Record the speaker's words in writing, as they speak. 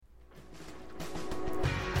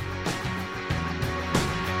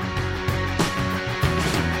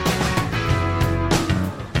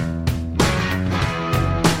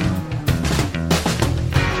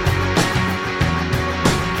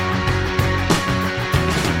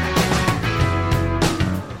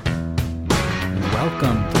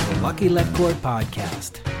Hockey Left Court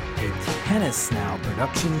Podcast, a Tennis Now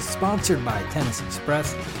production sponsored by Tennis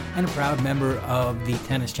Express and a proud member of the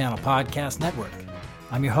Tennis Channel Podcast Network.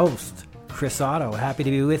 I'm your host, Chris Otto. Happy to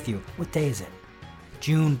be with you. What day is it?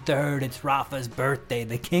 June 3rd. It's Rafa's birthday,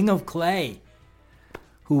 the King of Clay,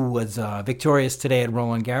 who was victorious today at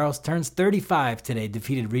Roland-Garros, turns 35 today,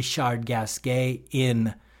 defeated Richard Gasquet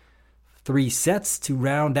in 3 sets to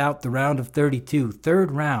round out the round of 32. Third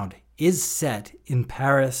round is set in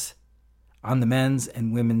Paris on the men's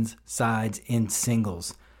and women's sides in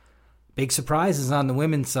singles. Big surprises on the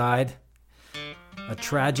women's side. A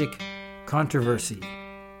tragic controversy.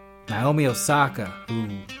 Naomi Osaka, who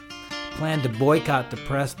planned to boycott the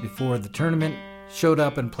press before the tournament, showed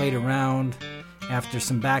up and played around after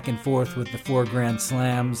some back and forth with the 4 Grand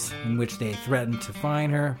Slams in which they threatened to fine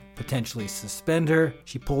her, potentially suspend her.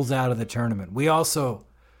 She pulls out of the tournament. We also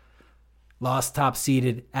lost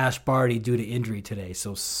top-seeded Ash Barty due to injury today.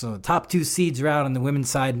 So top 2 seeds are out on the women's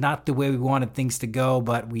side. Not the way we wanted things to go,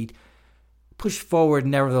 but we pushed forward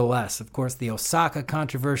nevertheless. Of course, the Osaka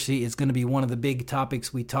controversy is going to be one of the big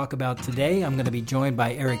topics we talk about today. I'm going to be joined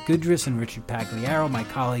by Eric Goodress and Richard Pagliaro, my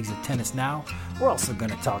colleagues at Tennis Now. We're also going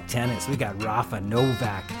to talk tennis. We got Rafa,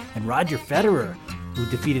 Novak, and Roger Federer, who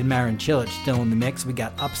defeated Marin Cilic, still in the mix. We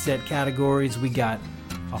got upset categories. We got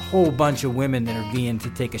a whole bunch of women that are vying to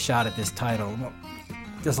take a shot at this title.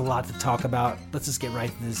 There's a lot to talk about. Let's just get right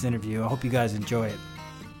to this interview. I hope you guys enjoy it.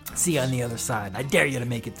 See you on the other side. I dare you to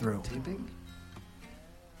make it through.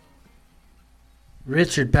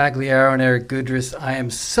 Richard Pagliaro and Eric Goodress, I am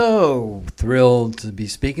so thrilled to be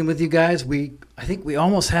speaking with you guys. I think we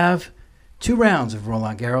almost have 2 rounds of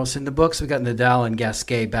Roland-Garros in the books. We got Nadal and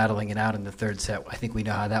Gasquet battling it out in the 3rd set. I think we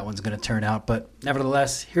know how that one's going to turn out. But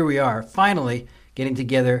nevertheless, here we are, finally getting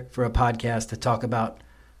together for a podcast to talk about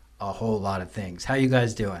a whole lot of things. How you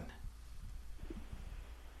guys doing?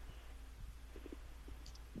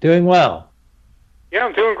 Doing well. Yeah,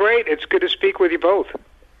 I'm doing great. It's good to speak with you both.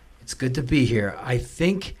 It's good to be here. I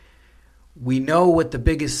think we know what the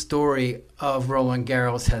biggest story of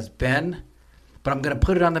Roland-Garros has been, but I'm going to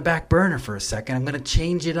put it on the back burner for a second. I'm going to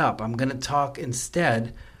change it up. I'm going to talk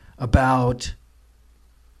instead about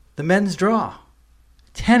the men's draw.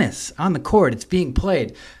 Tennis on the court. It's being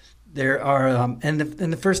played. There are, and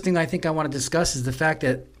the first thing I think I want to discuss is the fact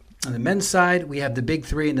that on the men's side, we have the big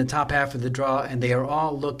 3 in the top half of the draw, and they are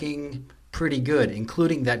all looking pretty good,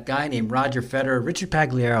 including that guy named Roger Federer. Richard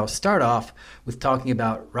Pagliaro, start off with talking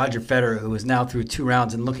about Roger Federer, who is now through 2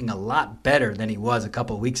 rounds and looking a lot better than he was a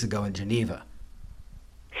couple of weeks ago in Geneva.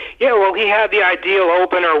 Yeah, well, he had the ideal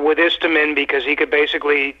opener with Istomin because he could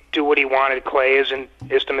basically do what he wanted. Clay isn't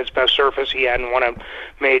Istomin's best surface. He hadn't won a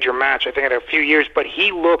major match, I think, in a few years, but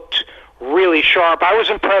he looked really sharp. I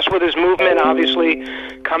was impressed with his movement, obviously,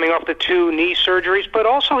 coming off the 2 knee surgeries, but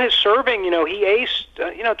also his serving. He aced.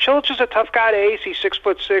 Cilic is a tough guy to ace. He's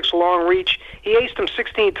 6'6", long reach. He aced him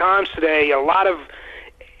 16 times today. A lot of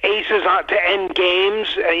aces to end games.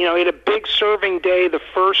 He had a big serving day the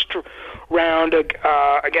first round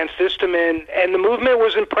against Istomin, and the movement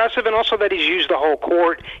was impressive, and also that he's used the whole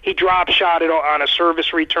court. He drop shot it on a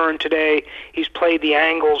service return today. He's played the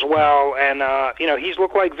angles well, and he's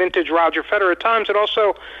looked like vintage Roger Federer at times. And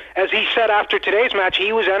also, as he said after today's match,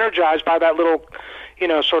 he was energized by that little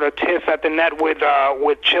sort of tiff at the net with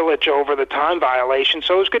Cilic over the time violation.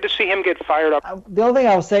 So it was good to see him get fired up. The only thing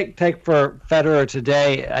I'll take for Federer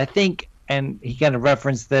today, I think, and he kind of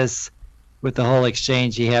referenced this with the whole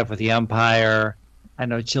exchange he had with the umpire. I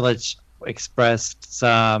know Cilic expressed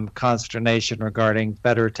some consternation regarding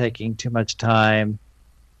Federer taking too much time,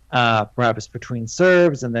 perhaps between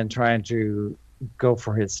serves, and then trying to go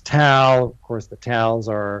for his towel. Of course, the towels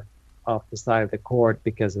are off the side of the court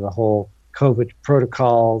because of the whole COVID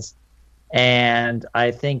protocols. And I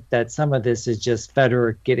think that some of this is just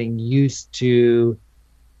Federer getting used to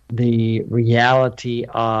the reality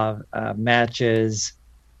of matches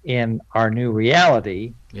in our new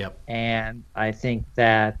reality. Yep. And I think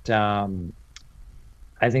that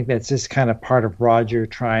that's just kind of part of Roger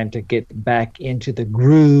trying to get back into the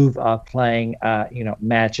groove of playing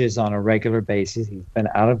matches on a regular basis. He's been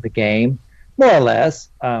out of the game more or less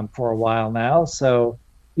for a while now, so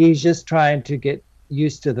he's just trying to get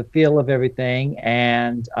used to the feel of everything.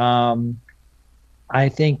 And I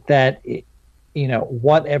think that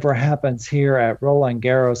whatever happens here at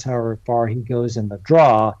Roland-Garros, however far he goes in the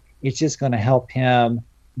draw, it's just going to help him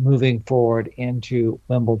moving forward into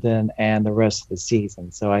Wimbledon and the rest of the season.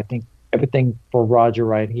 So I think everything for Roger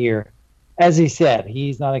right here, as he said,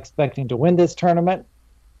 he's not expecting to win this tournament.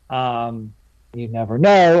 You never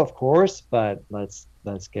know, of course, but let's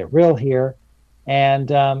get real here.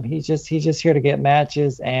 and he's just here to get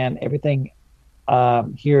matches, and everything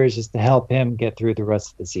here is just to help him get through the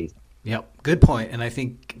rest of the season. Yep, good point. And I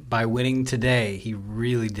think by winning today, he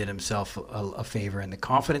really did himself a favor in the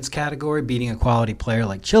confidence category, beating a quality player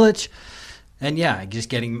like Cilic. And yeah, just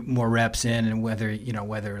getting more reps in, and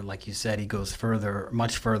whether, like you said, he goes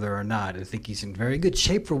much further or not, I think he's in very good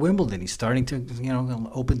shape for Wimbledon. He's starting to,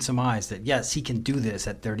 open some eyes that, yes, he can do this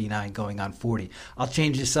at 39 going on 40. I'll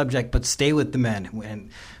change the subject, but stay with the men,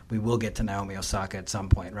 and we will get to Naomi Osaka at some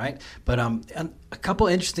point, right? But a couple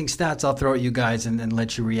interesting stats I'll throw at you guys and then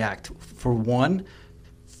let you react. For one,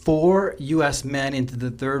 4 U.S. men into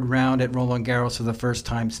the third round at Roland-Garros for the first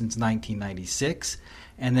time since 1996.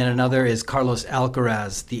 And then another is Carlos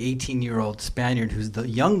Alcaraz, the 18-year-old Spaniard who's the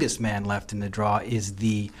youngest man left in the draw, is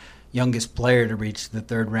the youngest player to reach the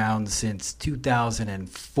third round since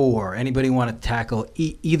 2004. Anybody want to tackle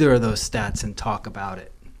either of those stats and talk about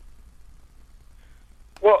it?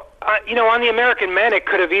 Well, on the American men, it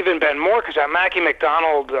could have even been more, because that Mackie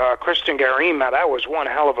McDonald, Christian Garim, that was one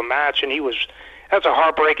hell of a match, and that's a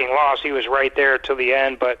heartbreaking loss. He was right there till the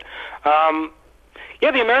end, but yeah,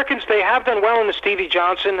 the Americans, they have done well, and Stevie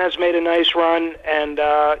Johnson has made a nice run, and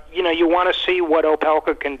you want to see what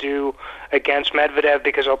Opelka can do against Medvedev,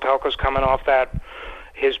 because Opelka's coming off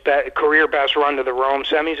his career best run to the Rome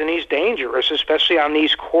semis, and he's dangerous, especially on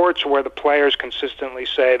these courts where the players consistently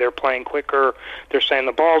say they're playing quicker, they're saying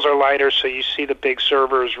the balls are lighter, so you see the big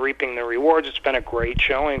servers reaping the rewards. It's been a great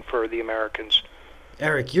showing for the Americans.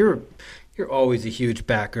 Eric, you're always a huge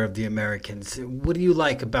backer of the Americans. What do you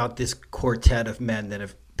like about this quartet of men that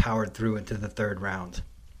have powered through into the third round?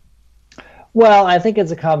 Well, I think it's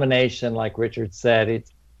a combination, like Richard said.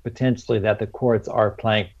 It's potentially that the courts are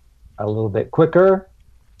playing a little bit quicker.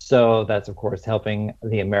 So that's, of course, helping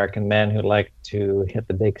the American men who like to hit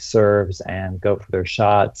the big serves and go for their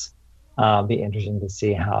shots. Be interesting to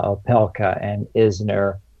see how Opelka and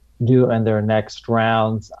Isner do in their next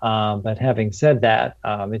rounds. But having said that,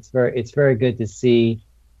 it's very good to see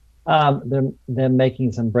them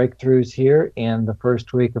making some breakthroughs here in the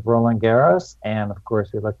first week of Roland-Garros. And of course,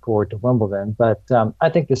 we look forward to Wimbledon. But I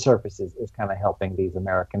think the surface is kind of helping these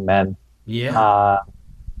American men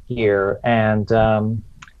here. And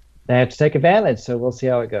they have to take advantage. So we'll see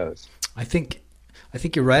how it goes. I think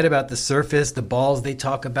you're right about the surface, the balls they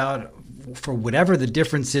talk about, for whatever the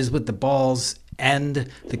difference is with the balls and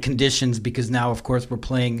the conditions, because now, of course, we're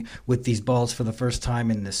playing with these balls for the first time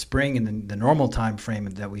in the spring and in the normal time frame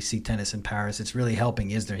that we see tennis in Paris. It's really helping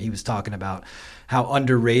Isner. He was talking about how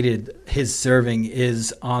underrated his serving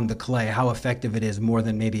is on the clay, how effective it is more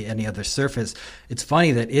than maybe any other surface. It's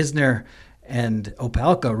funny that Isner and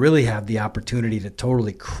Opelka really have the opportunity to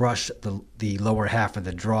totally crush the lower half of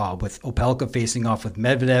the draw, with Opelka facing off with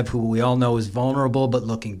Medvedev, who we all know is vulnerable but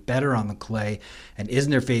looking better on the clay, and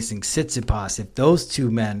Isner facing Tsitsipas. If those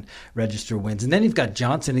two men register wins, and then you've got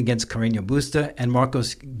Johnson against Carreño Busta and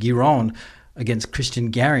Marcos Giron against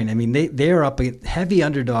Christian Garin. I mean, they are up heavy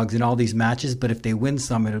underdogs in all these matches, but if they win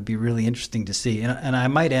some, it'll be really interesting to see. And I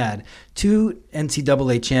might add, 2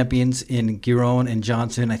 NCAA champions in Giron and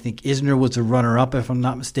Johnson. I think Isner was a runner-up, if I'm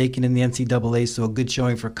not mistaken, in the NCAA, so a good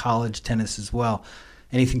showing for college tennis as well.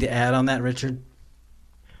 Anything to add on that, Richard?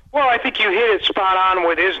 Well, I think you hit it spot on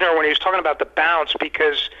with Isner when he was talking about the bounce,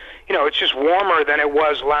 because it's just warmer than it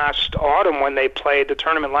was last autumn when they played the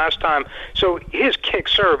tournament last time. So his kick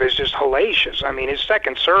serve is just hellacious. I mean, his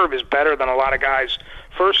second serve is better than a lot of guys'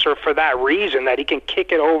 first serve for that reason, that he can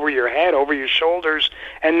kick it over your head, over your shoulders,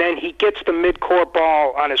 and then he gets the mid-court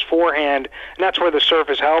ball on his forehand, and that's where the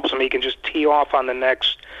surface helps him. He can just tee off on the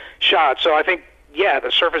next shot. So I think, yeah,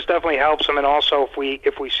 the surface definitely helps him, and also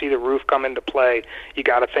if we see the roof come into play, you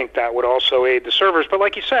got to think that would also aid the servers. But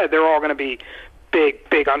like you said, they're all going to be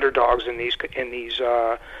big underdogs in these coming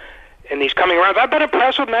rounds. I've been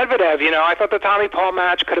impressed with Medvedev. I thought the Tommy Paul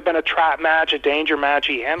match could have been a trap match, a danger match.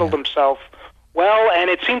 He handled himself well, and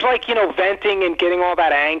it seems like, venting and getting all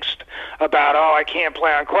that angst about, I can't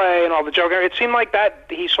play on clay and all the joking. It seemed like that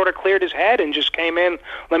he sort of cleared his head and just came in,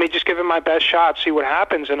 let me just give him my best shot, see what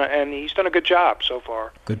happens, and he's done a good job so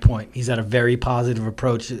far. Good point. He's had a very positive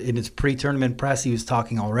approach. In his pre-tournament press, he was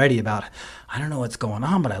talking already about, I don't know what's going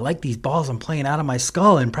on, but I like these balls I'm playing out of my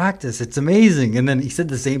skull in practice. It's amazing. And then he said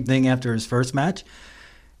the same thing after his first match.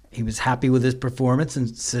 He was happy with his performance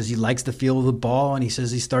and says he likes the feel of the ball, and he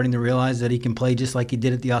says he's starting to realize that he can play just like he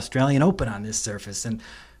did at the Australian Open on this surface. And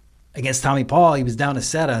against Tommy Paul, he was down a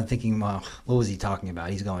set. I'm thinking, well, what was he talking about?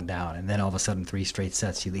 He's going down. And then all of a sudden, 3 straight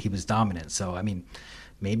sets, he was dominant. So, I mean,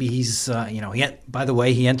 maybe he's, by the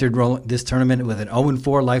way, he entered this tournament with an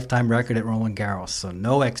 0-4 lifetime record at Roland-Garros, so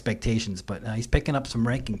no expectations, but he's picking up some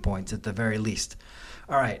ranking points at the very least.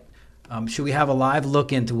 All right. Should we have a live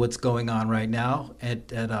look into what's going on right now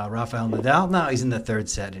at Rafael Nadal? No, he's in the third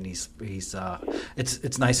set, and he's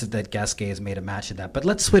it's nice that Gasquet has made a match of that. But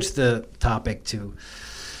let's switch the topic to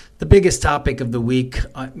the biggest topic of the week.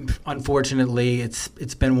 Unfortunately, it's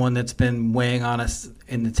been one that's been weighing on us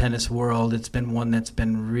in the tennis world. It's been one that's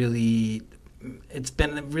been really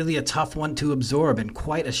a tough one to absorb and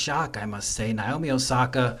quite a shock, I must say. Naomi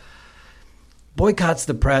Osaka boycotts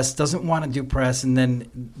the press, doesn't want to do press, and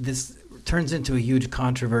then this turns into a huge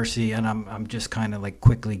controversy, and I'm just kind of like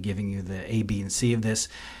quickly giving you the A, B, and C of this.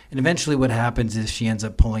 And eventually what happens is she ends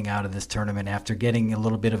up pulling out of this tournament after getting a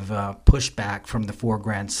little bit of pushback from the 4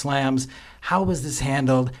 Grand Slams. How was this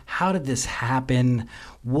handled? How did this happen?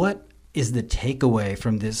 What is the takeaway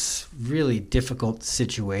from this really difficult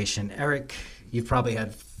situation? Eric, you've probably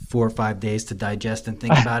had 4 or 5 days to digest and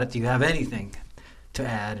think about it. Do you have anything to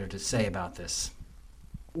add or to say about this?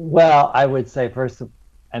 Well, I would say first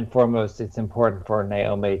and foremost, it's important for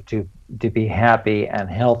Naomi to be happy and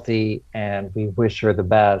healthy, and we wish her the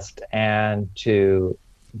best, and to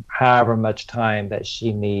however much time that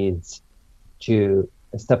she needs to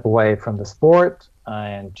step away from the sport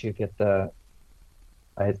and to get the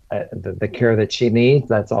care that she needs.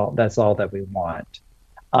 That's all that we want.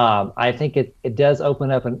 I think it does open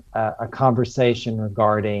up a conversation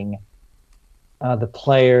regarding the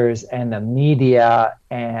players and the media,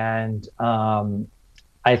 and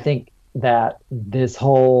I think that this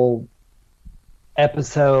whole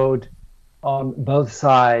episode on both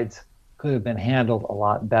sides could have been handled a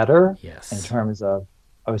lot better. Yes. In terms of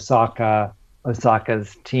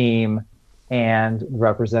Osaka's team, and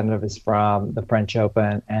representatives from the French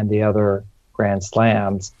Open and the other Grand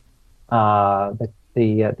Slams.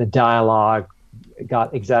 The dialogue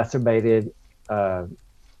got exacerbated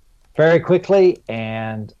very quickly,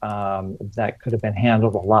 and that could have been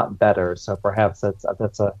handled a lot better. So perhaps that's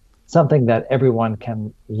something that everyone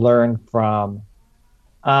can learn from.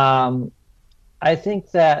 I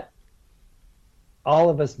think that all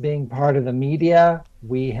of us being part of the media,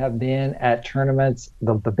 we have been at tournaments,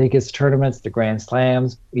 the biggest tournaments, the Grand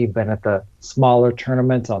Slams. We've been at the smaller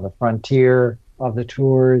tournaments on the frontier of the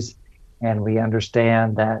tours, and we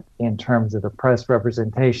understand that in terms of the press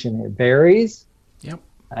representation, it varies. Yep.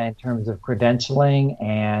 In terms of credentialing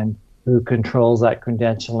and who controls that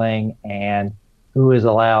credentialing and who is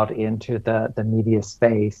allowed into the media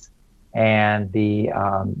space and the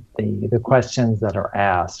questions that are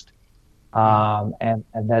asked. And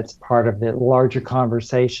that's part of the larger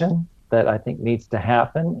conversation that I think needs to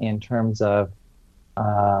happen in terms of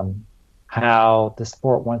how the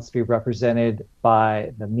sport wants to be represented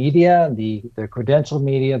by the media, the credentialed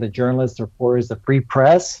media, the journalists, the reporters, the free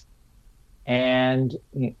press, and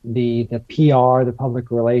the PR, the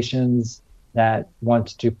public relations that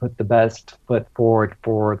wants to put the best foot forward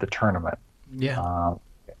for the tournament. Yeah.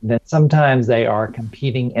 That sometimes they are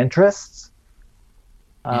competing interests.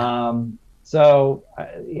 So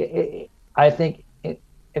I think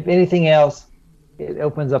if anything else, it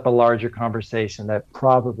opens up a larger conversation that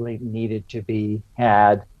probably needed to be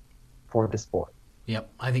had for the sport.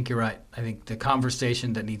 Yep, I think you're right. I think the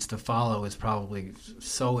conversation that needs to follow is probably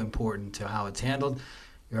so important to how it's handled.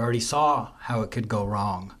 You already saw how it could go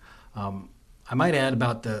wrong. I might add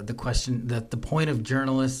about the question that the point of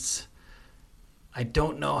journalists, I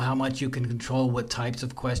don't know how much you can control what types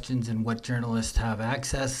of questions and what journalists have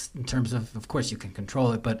access in terms of course you can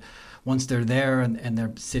control it, but once they're there and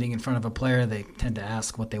they're sitting in front of a player, they tend to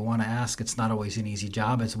ask what they want to ask. It's not always an easy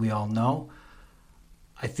job, as we all know.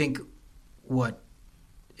 I think what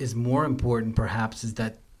is more important perhaps is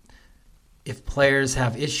that if players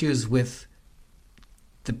have issues with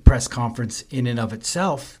the press conference in and of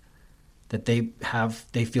itself, that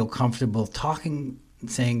they feel comfortable talking,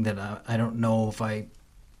 saying that I don't know if I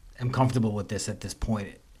am comfortable with this at this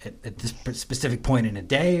point, at this specific point in a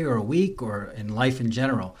day or a week or in life in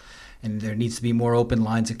general. And there needs to be more open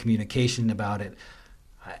lines of communication about it.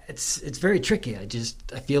 It's very tricky. I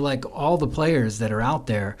feel like all the players that are out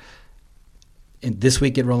there in this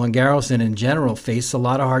week at Roland-Garros and in general face a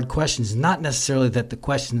lot of hard questions. Not necessarily that the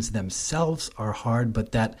questions themselves are hard,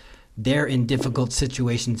 but that they're in difficult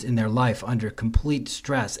situations in their life under complete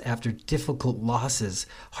stress after difficult losses,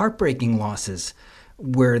 heartbreaking losses,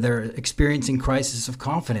 where they're experiencing crisis of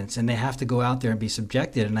confidence and they have to go out there and be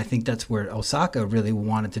subjected. And I think that's where Osaka really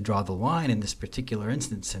wanted to draw the line in this particular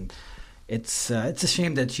instance. And it's a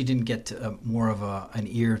shame that she didn't get more of an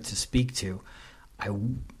ear to speak to.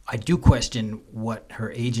 I do question what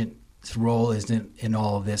her agent role is in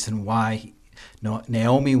all of this, and why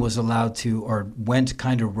Naomi was allowed to, or went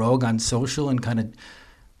kind of rogue on social and kind of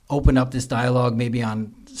open up this dialogue maybe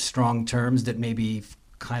on strong terms that maybe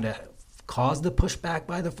kind of caused the pushback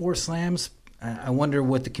by the four slams. I wonder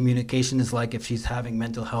what the communication is like, if she's having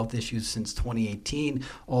mental health issues since 2018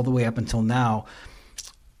 all the way up until now.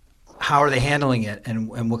 How are they handling it, and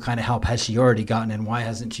what kind of help has she already gotten, and why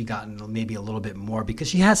hasn't she gotten maybe a little bit more? Because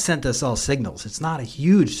she has sent us all signals. It's not a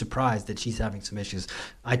huge surprise that she's having some issues.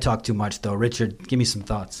 I talk too much, though. Richard, give me some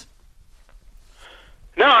thoughts.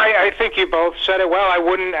 No, I think you both said it well. I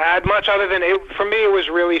wouldn't add much other than, for me, it was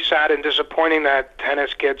really sad and disappointing that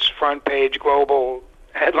tennis gets front-page global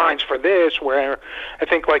headlines for this, where I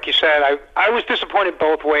think, like you said, I was disappointed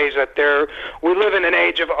both ways that we live in an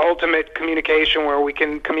age of ultimate communication where we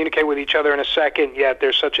can communicate with each other in a second, yet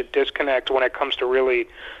there's such a disconnect when it comes to really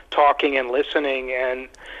talking and listening. And,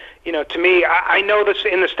 to me, I know this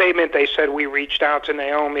in the statement they said we reached out to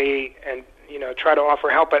Naomi and, try to offer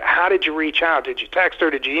help, but how did you reach out? Did you text her?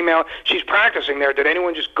 Did you email? She's practicing there. Did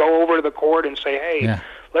anyone just go over to the court and say, hey,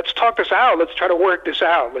 let's talk this out. Let's try to work this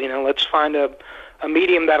out. Let's find a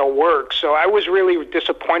medium that'll work. So I was really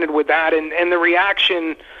disappointed with that. And the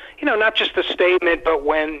reaction, not just the statement, but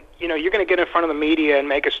when, you're going to get in front of the media and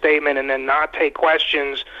make a statement and then not take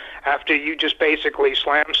questions after you just basically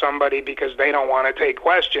slam somebody because they don't want to take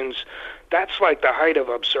questions, that's like the height of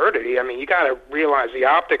absurdity. I mean, you got to realize the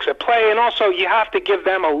optics at play, and also you have to give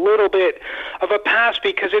them a little bit of a pass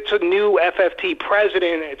because it's a new FFT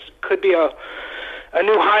president. It could be a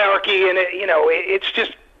new hierarchy, and it's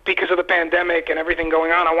just because of the pandemic and everything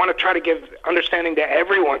going on. I want to try to give understanding to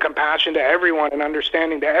everyone, compassion to everyone, and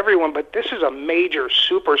understanding to everyone. But this is a major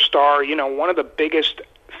superstar, one of the biggest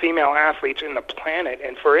female athletes in the planet,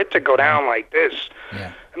 and for it to go down like this,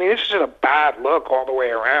 I mean, this is just a bad look all the way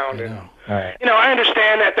around. And I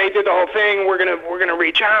understand that they did the whole thing. We're gonna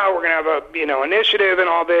reach out. We're gonna have a initiative and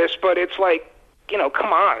all this, but it's like,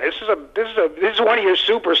 come on. This is one of your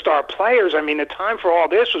superstar players. I mean, the time for all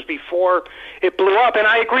this was before it blew up. And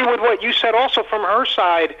I agree with what you said also from her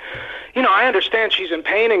side. I understand she's in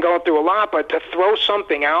pain and going through a lot, but to throw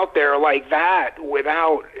something out there like that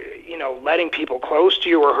without, letting people close to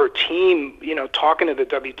you or her team, talking to the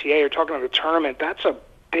WTA or talking to the tournament, that's a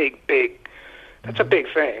big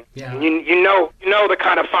thing. Yeah. You know the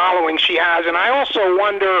kind of following she has. And I also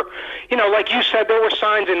wonder, like you said, there were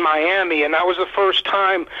signs in Miami, and that was the first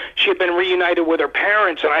time she had been reunited with her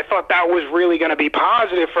parents, and I thought that was really going to be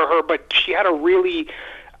positive for her, but she had a really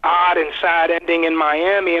odd and sad ending in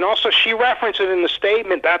Miami. And also she referenced it in the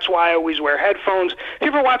statement, that's why I always wear headphones. If you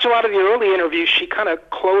ever watch a lot of the early interviews, she kind of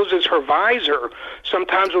closes her visor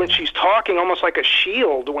sometimes when she's talking, almost like a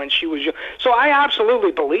shield when she was young. So I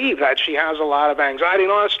absolutely believe that she has a lot of anxiety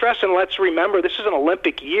and a lot of stress. And let's remember, this is an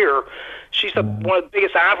Olympic year. She's one of the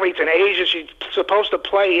biggest athletes in Asia. She's supposed to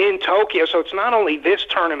play in Tokyo. So it's not only this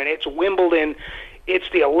tournament, it's Wimbledon, it's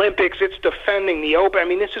the Olympics, it's defending the Open. I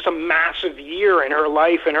mean, this is a massive year in her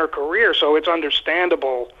life and her career, so it's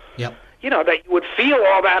understandable, that you would feel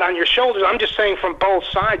all that on your shoulders. I'm just saying from both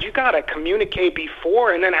sides, you got to communicate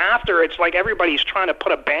before, and then after, it's like everybody's trying to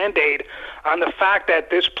put a Band-Aid on the fact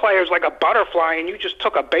that this player's like a butterfly, and you just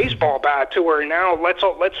took a baseball bat to her, and now let's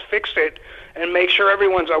fix it and make sure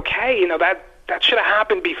everyone's okay. That should have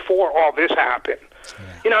happened before all this happened.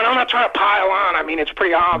 Yeah. And I'm not trying to pile on. I mean, it's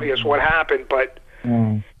pretty obvious what happened, but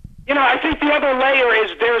I think the other layer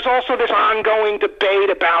is there's also this ongoing debate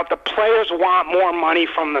about the players want more money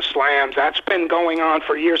from the slams. That's been going on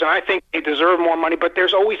for years, and I think they deserve more money, but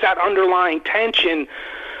there's always that underlying tension.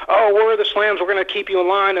 Oh, where are the slams? We're going to keep you in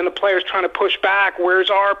line, and the players trying to push back. Where's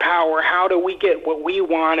our power? How do we get what we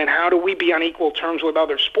want, and how do we be on equal terms with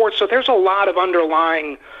other sports? So there's a lot of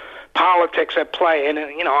underlying politics at play, and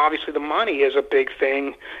obviously the money is a big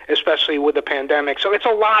thing, especially with the pandemic. So it's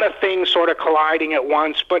a lot of things sort of colliding at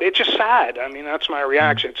once, but it's just sad. I mean, that's my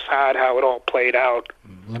reaction. It's sad how it all played out.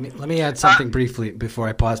 Let me add something briefly before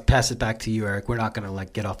I pass it back to you, Eric. We're not going to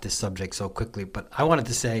get off this subject so quickly, but I wanted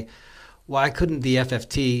to say, why couldn't the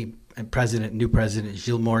FFT and new president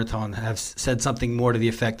Gilles Moreton have said something more to the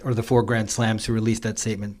effect, or the 4 Grand Slams who released that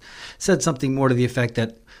statement, said something more to the effect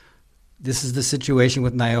that this is the situation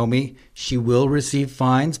with Naomi. She will receive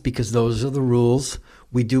fines because those are the rules.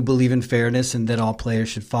 We do believe in fairness and that all players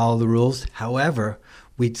should follow the rules. However,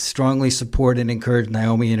 we strongly support and encourage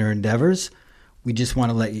Naomi in her endeavors. We just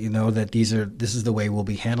want to let you know that this is the way we'll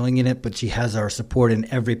be handling it, but she has our support in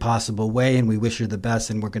every possible way, and we wish her the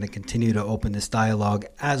best, and we're going to continue to open this dialogue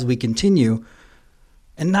as we continue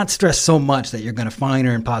and not stress so much that you're going to fine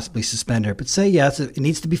her and possibly suspend her, but say, yes, it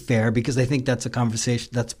needs to be fair, because I think that's a conversation,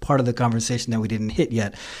 that's part of the conversation that we didn't hit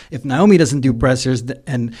yet. If Naomi doesn't do pressers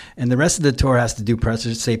and the rest of the tour has to do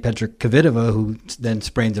pressers, say Petra Kvitova, who then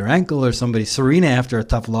sprains her ankle, or somebody, Serena, after a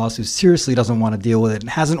tough loss, who seriously doesn't want to deal with it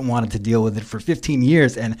and hasn't wanted to deal with it for 15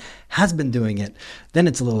 years and has been doing it, then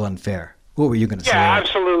it's a little unfair. What were you going to say? Yeah,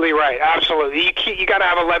 absolutely right. Absolutely. You got to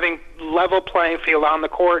have a level playing field on the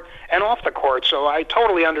court and off the court. So I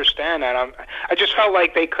totally understand that. I just felt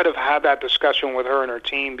like they could have had that discussion with her and her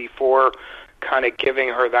team before kind of giving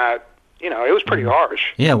her that. You know, it was pretty harsh.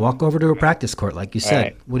 Yeah, walk over to a practice court, like you said.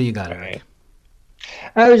 Right. What do you got, Eric? Right.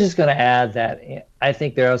 I was just going to add that I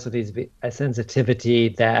think there also needs to be a sensitivity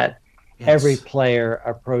that every player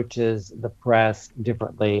approaches the press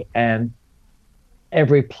differently, and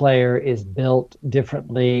every player is built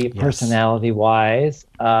differently, personality-wise.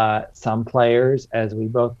 Some players, as we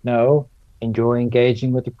both know, enjoy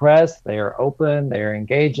engaging with the press. They are open, they are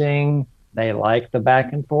engaging, they like the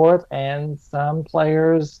back and forth, and some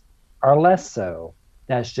players are less so.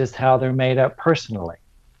 That's just how they're made up personally.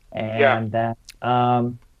 And that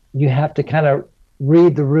you have to kind of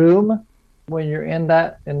read the room when you're in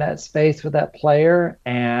that space with that player,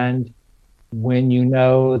 and when you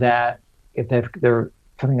know that if they're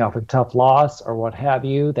coming off a tough loss or what have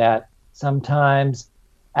you, that sometimes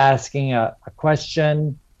asking a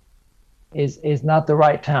question is not the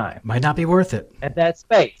right time. Might not be worth it. At that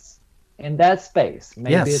space. In that space.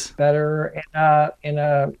 Maybe it's better in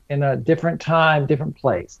a different time, different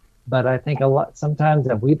place. But I think sometimes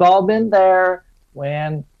that we've all been there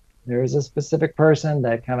when there's a specific person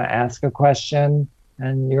that kind of asks a question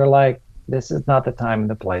and you're like, this is not the time and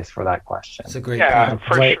the place for that question. It's a great point.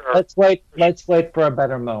 Sure. Let's wait for a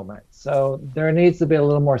better moment. So there needs to be a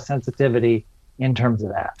little more sensitivity in terms of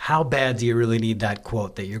that. How bad do you really need that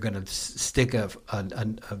quote that you're going to stick a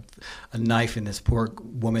knife in this poor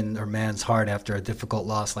woman or man's heart after a difficult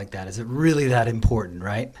loss like that? Is it really that important,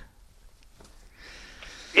 right?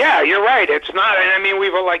 Yeah, you're right. It's not. And I mean,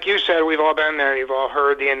 like you said, we've all been there. You've all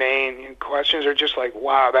heard the inane questions are just like,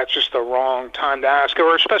 wow, that's just the wrong time to ask.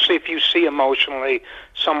 Or especially if you see emotionally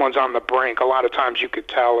someone's on the brink. A lot of times you could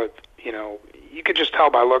tell it, you could just tell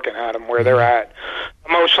by looking at them where they're at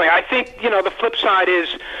emotionally. I think, the flip side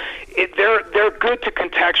is they're good to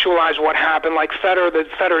contextualize what happened. Like the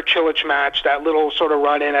Federer-Cilic match, that little sort of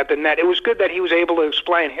run-in at the net. It was good that he was able to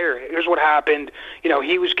explain, here's what happened.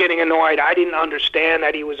 He was getting annoyed. I didn't understand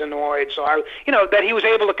that he was annoyed. So, that he was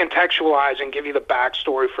able to contextualize and give you the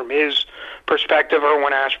backstory from his perspective. Or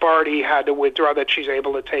when Ash Barty had to withdraw, that she's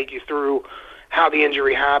able to take you through how the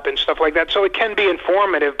injury happened, stuff like that. So it can be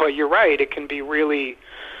informative, but you're right, it can be really,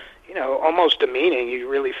 almost demeaning. You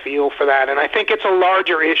really feel for that. And I think it's a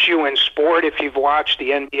larger issue in sport. If you've watched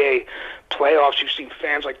the NBA playoffs, you've seen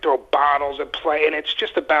fans throw bottles at play, and it's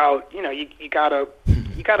just about, you gotta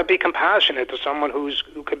be compassionate to someone who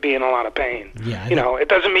could be in a lot of pain. Yeah, it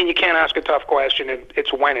doesn't mean you can't ask a tough question.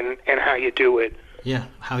 It's when and how you do it. Yeah,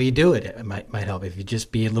 how you do it, it might help. If you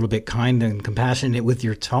just be a little bit kind and compassionate with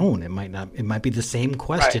your tone, it might be the same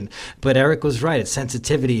question. Right. But Eric was right. It's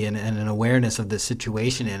sensitivity and an awareness of the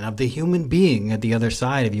situation and of the human being at the other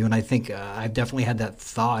side of you. And I think I've definitely had that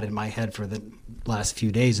thought in my head for the last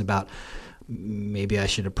few days about maybe I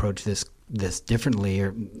should approach this differently.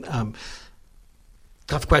 Or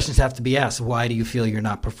tough questions have to be asked. Why do you feel you're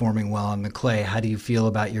not performing well on the clay? How do you feel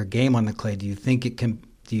about your game on the clay? Do you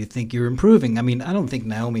think you're improving? I mean, I don't think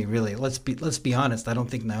Naomi really, let's be honest, I don't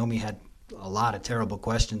think Naomi had a lot of terrible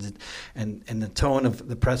questions, and the tone of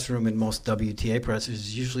the press room in most WTA pressers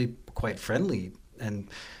is usually quite friendly, and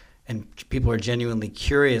people are genuinely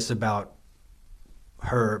curious about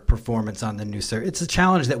her performance on the new circuit. It's a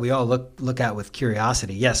challenge that we all look at with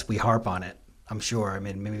curiosity. Yes, we harp on it, I'm sure. I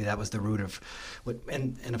mean, maybe that was the root of what,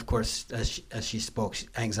 and of course, as she spoke,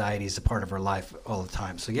 anxiety is a part of her life all the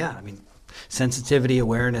time. So yeah, I mean, sensitivity,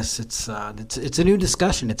 awareness, it's a new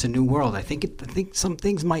discussion. It's a new world. I think some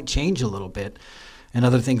things might change a little bit and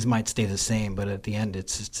other things might stay the same, but at the end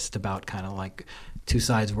it's just about kind of like two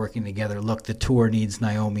sides working together. Look, the tour needs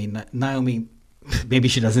Naomi. Naomi, maybe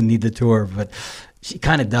she doesn't need the tour, but she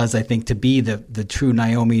kind of does, I think, to be the true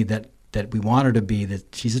Naomi that we want her to be.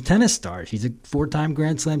 That she's a tennis star. She's a 4-time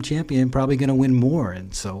Grand Slam champion, probably going to win more,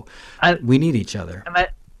 and so we need each other.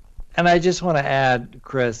 And I just want to add,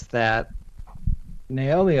 Chris, that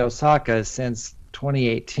Naomi Osaka since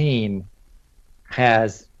 2018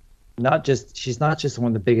 she's not just one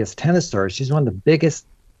of the biggest tennis stars, she's one of the biggest,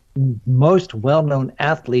 most well-known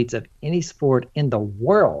athletes of any sport in the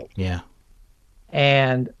world. Yeah.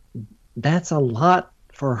 And that's a lot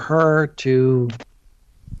for her to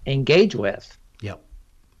engage with. Yep.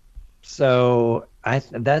 So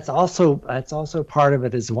that's also part of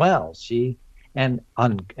it as well. And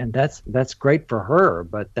that's great for her,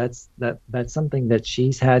 but that's something that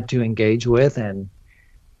she's had to engage with, and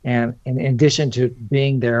in addition to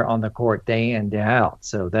being there on the court day in, day out.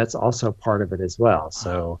 So that's also part of it as well.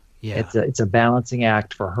 So it's a balancing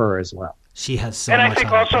act for her as well. She has so and much. I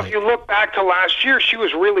think also, if you look back to last year, she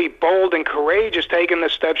was really bold and courageous taking the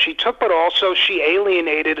steps she took, but also she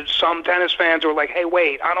alienated some tennis fans who were like, hey,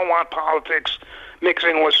 wait, I don't want politics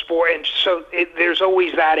mixing with sport. And so there's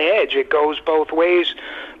always that edge. It goes both ways.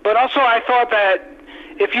 But also I thought that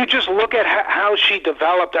if you just look at how she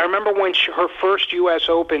developed, I remember when her first U.S.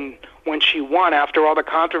 Open, when she won, after all the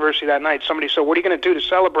controversy that night, somebody said, what are you going to do to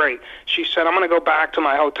celebrate? She said, I'm going to go back to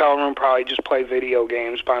my hotel room, probably just play video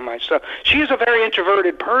games by myself. She is a very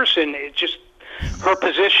introverted person. It just, her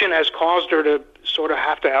position has caused her to sort of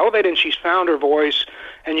have to elevate, and she's found her voice,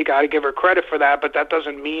 and you got to give her credit for that, but that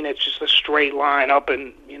doesn't mean it's just a straight line up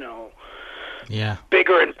and,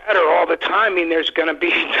 bigger and better all the time. I mean, there's going to be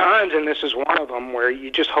times, and this is one of them, where you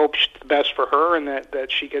just hope the best for her and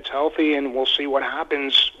that she gets healthy, and we'll see what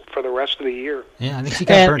happens for the rest of the year. Yeah, I think she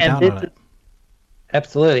got burnt down on it.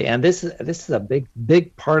 Absolutely, and this is a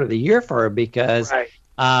big part of the year for her because,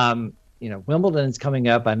 Wimbledon is coming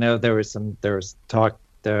up. I know there was talk.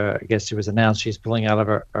 I guess it was announced she's pulling out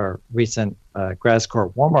of our recent grass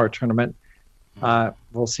court Walmart tournament.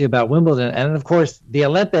 We'll see about Wimbledon, and of course the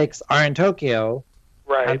Olympics are in Tokyo.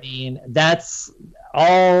 Right. I mean, that's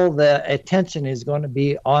all the attention is going to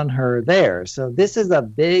be on her there. So this is a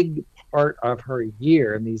big part of her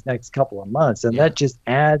year in these next couple of months, and that just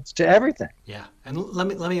adds to everything. Yeah, and let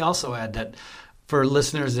me also add that for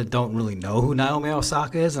listeners that don't really know who Naomi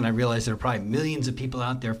Osaka is, and I realize there are probably millions of people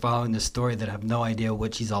out there following this story that have no idea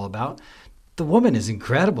what she's all about. The woman is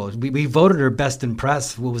incredible. We voted her best in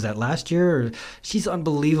press. What was that, last year? She's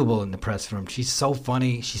unbelievable in the press room. She's so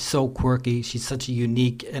funny. She's so quirky. She's such a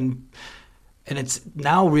unique and it's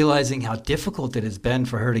now realizing how difficult it has been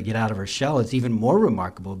for her to get out of her shell. It's even more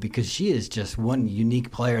remarkable because she is just one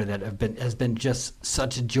unique player that has been just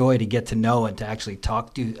such a joy to get to know and to actually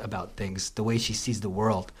talk to about things, the way she sees the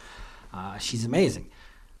world. She's amazing.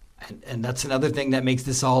 And that's another thing that makes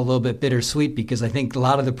this all a little bit bittersweet because I think a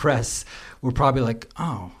lot of the press were probably like,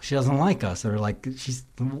 oh, she doesn't like us. Or like,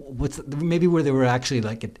 maybe where they were actually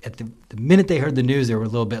like at the minute they heard the news, they were a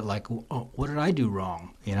little bit like, oh, what did I do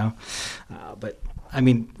wrong? But I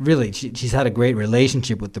mean, really, she's had a great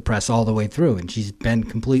relationship with the press all the way through. And she's been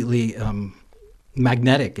completely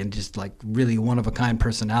magnetic and just like really one of a kind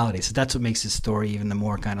personality. So that's what makes this story even the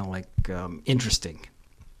more kind of like interesting.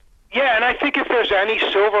 Yeah, and I think if there's any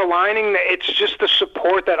silver lining, it's just the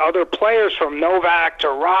support that other players, from Novak to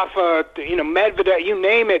Rafa, Medvedev, you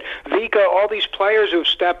name it, Vika, all these players who've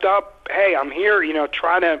stepped up. Hey, I'm here,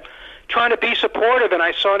 trying to be supportive. And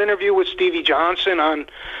I saw an interview with Stevie Johnson on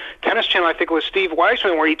Tennis Channel, I think it was Steve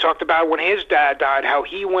Weissman, where he talked about when his dad died, how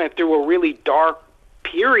he went through a really dark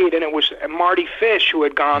period, and it was Marty Fish who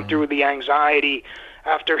had gone through the anxiety.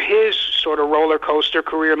 After his sort of roller coaster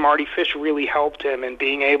career, Marty Fish really helped him in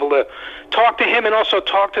being able to talk to him and also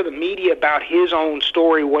talk to the media about his own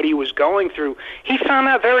story, what he was going through. He found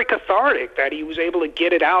that very cathartic, that he was able to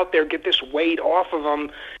get it out there, get this weight off of him.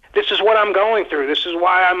 This is what I'm going through. This is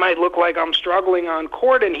why I might look like I'm struggling on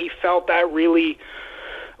court, and he felt that really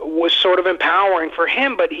was sort of empowering for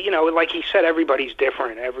him. But, like he said, everybody's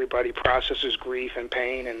different. Everybody processes grief and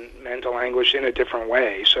pain and mental anguish in a different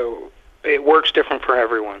way. So it works different for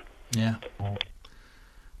everyone. Yeah.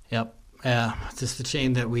 Yep. Yeah. It's just a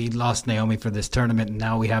shame that we lost Naomi for this tournament, and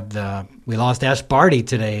now we lost Ash Barty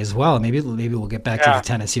today as well. Maybe we'll get back to the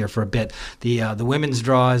tennis here for a bit. The women's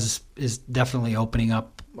draw is definitely opening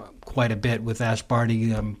up quite a bit with Ash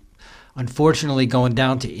Barty. Unfortunately, going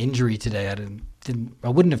down to injury today. I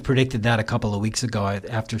wouldn't have predicted that a couple of weeks ago.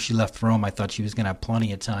 After she left Rome, I thought she was going to have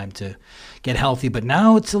plenty of time to get healthy, but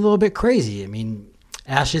now it's a little bit crazy. I mean,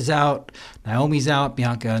 Ash is out, Naomi's out,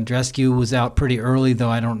 Bianca Andreescu was out pretty early, though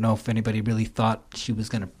I don't know if anybody really thought she was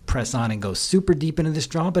going to press on and go super deep into this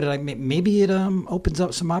draw, but maybe it opens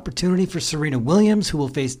up some opportunity for Serena Williams, who will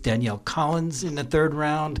face Danielle Collins in the third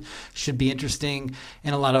round. Should be interesting,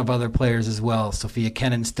 and a lot of other players as well. Sophia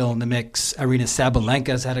Kenin's still in the mix. Arina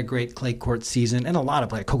Sabalenka's had a great clay court season, and a lot of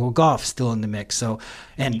players. Coco Gauff still in the mix. So,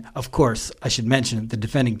 and of course, I should mention the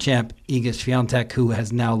defending champ Iga Swiatek, who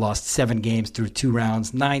has now lost 7 games through 2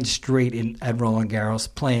 rounds, 9 straight at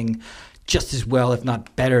Roland-Garros, playing just as well, if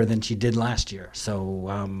not better, than she did last year.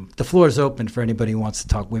 So the floor is open for anybody who wants to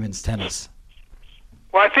talk women's tennis.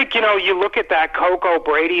 Well, I think, you look at that Coco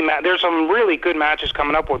Brady match. There's some really good matches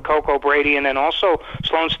coming up with Coco Brady, and then also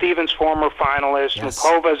Sloane Stephens, former finalist. Yes.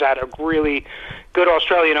 Mukova's at a really good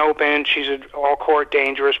Australian Open. She's an all-court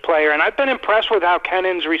dangerous player. And I've been impressed with how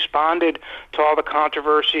Kennan's responded to all the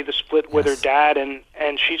controversy, the split with her dad,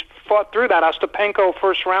 and she's fought through that. Ostapenko,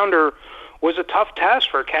 first rounder, was a tough test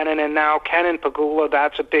for Kenin, and now Kenin Pegula,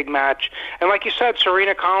 that's a big match. And like you said,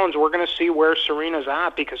 Serena Collins, we're going to see where Serena's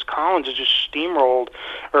at, because Collins has just steamrolled,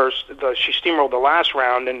 she steamrolled the last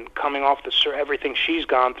round, and coming off everything she's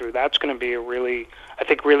gone through, that's going to be a really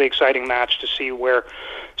exciting match to see where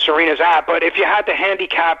Serena's at. But if you had to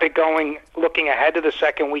handicap it looking ahead to the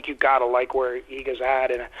second week, you got to like where Iga's at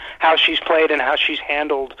and how she's played and how she's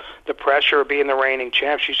handled the pressure of being the reigning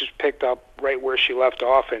champ. She's just picked up right where she left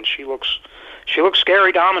off, and she looks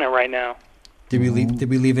scary dominant right now. Did we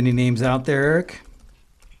leave any names out there, Eric?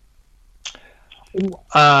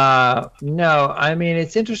 No. I mean,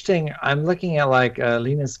 it's interesting. I'm looking at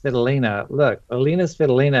Alina Svitolina. Look, Alina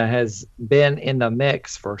Svitolina has been in the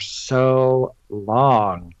mix for so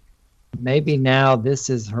long. Maybe now this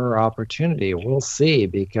is her opportunity. We'll see,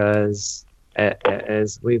 because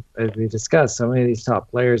as we discussed, so many of these top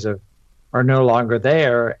players are no longer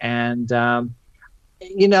there, and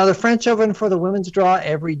the French Open for the women's draw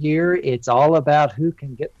every year, it's all about who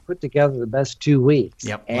can put together the best 2 weeks.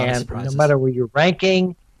 Yep, and no matter where you're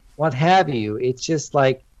ranking, what have you, it's just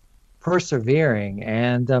like persevering.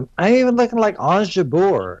 And I'm even looking like Ons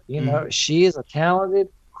Jabeur. She is a talented,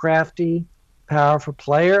 crafty, powerful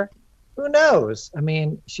player. Who knows? I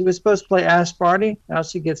mean, she was supposed to play Ash Barty. Now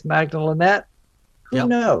she gets Magda Linette. Who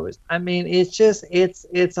knows? I mean,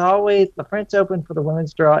 it's always the French Open for the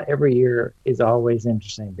women's draw every year is always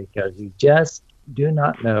interesting, because you just do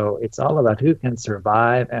not know. It's all about who can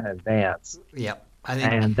survive and advance. Yep.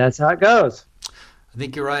 And that's how it goes. I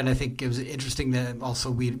think you're right, and I think it was interesting that also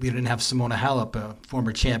we didn't have Simona Halep, a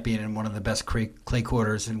former champion and one of the best clay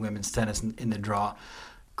quarters in women's tennis in the draw.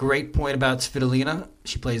 Great point about Svitolina.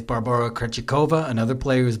 She plays Barbara Krejcikova, another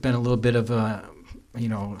player who's been a little bit of a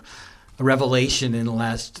revelation in the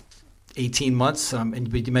last 18 months.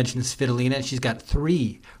 And you mentioned Svitolina. She's got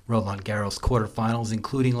 3 Roland-Garros quarterfinals,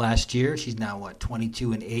 including last year. She's now,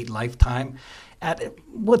 22-8 lifetime. At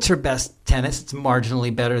what's her best tennis? It's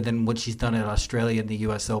marginally better than what she's done at Australia and the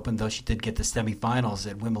U.S. Open, though she did get the semifinals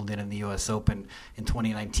at Wimbledon and the U.S. Open in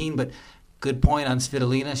 2019. But good point on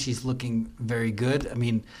Svitolina. She's looking very good. I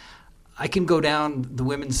mean, I can go down the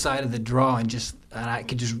women's side of the draw and I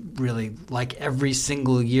could just really, like every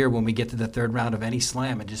single year when we get to the third round of any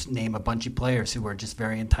slam, and just name a bunch of players who are just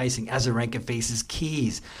very enticing. Azarenka faces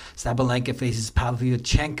Keys. Sabalenka faces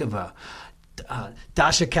Pavlyuchenkova.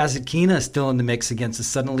 Dasha Kazakina is still in the mix against a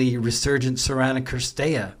suddenly resurgent Sorana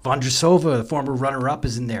Cirstea. Vondrousova, the former runner-up,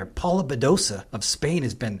 is in there. Paula Badosa of Spain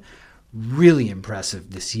has been really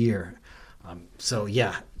impressive this year.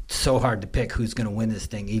 So hard to pick who's going to win this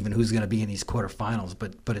thing, even who's going to be in these quarterfinals.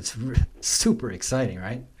 But it's super exciting,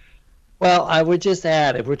 right? Well, I would just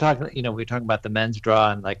add, if we're talking, we're talking about the men's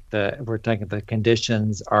draw, and we're talking the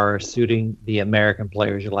conditions are suiting the American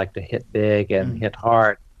players who like to hit big and hit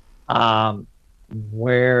hard.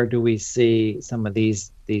 Where do we see some of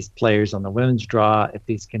these players on the women's draw? If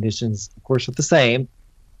these conditions, of course, are the same,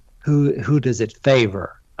 who does it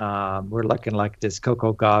favor? We're looking like this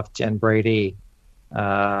Coco Gauff, Jen Brady.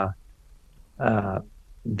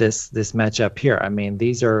 This matchup here. I mean,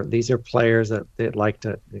 these are players that like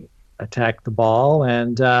to attack the ball,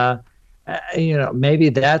 and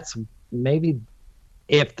maybe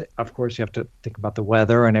if of course you have to think about the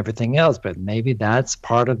weather and everything else, but maybe that's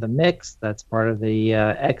part of the mix. That's part of the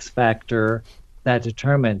X factor that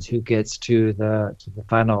determines who gets to the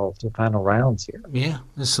final rounds here. Yeah,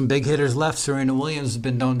 there's some big hitters left. Serena Williams has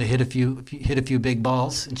been known to hit a few big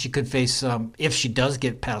balls, and she could face if she does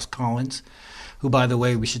get past Collins, who, by the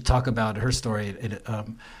way, we should talk about her story.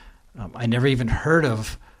 I never even heard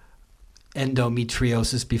of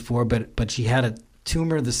endometriosis before, but she had a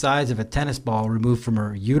tumor the size of a tennis ball removed from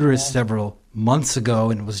her uterus several months ago,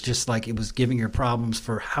 and it was just like it was giving her problems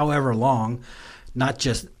for however long, not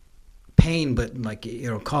just pain, but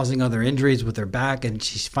causing other injuries with her back, and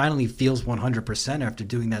she finally feels 100% after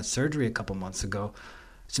doing that surgery a couple months ago.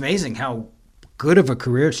 It's amazing how good of a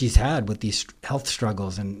career she's had with these health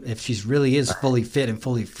struggles, and if she really is fully fit and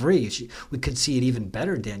fully free, we could see it even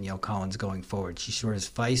better, Danielle Collins, going forward. She sure is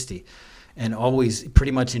feisty, and always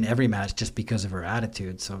pretty much in every match just because of her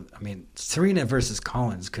attitude. So, I mean, Serena versus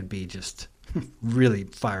Collins could be just really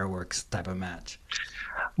fireworks type of match.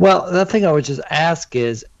 Well, the thing I would just ask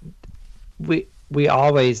is, we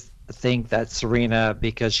always think that Serena,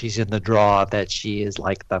 because she's in the draw, that she is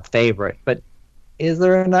like the favorite. But is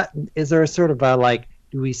there a sort of a, like,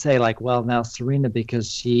 do we say, like, well, now Serena,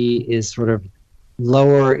 because she is sort of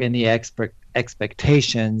lower in the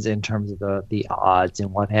expectations in terms of the odds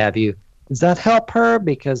and what have you, does that help her?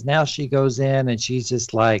 Because now she goes in and she's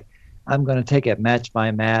just like, I'm going to take it match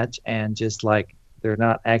by match, and just like they're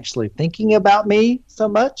not actually thinking about me so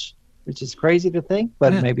much, which is crazy to think,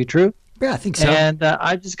 but it may be true. Yeah, I think so. And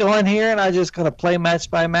I just go in here and I just going to play match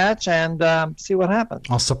by match and see what happens.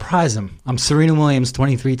 I'll surprise him. I'm Serena Williams,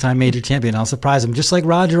 23-time major champion. I'll surprise him, just like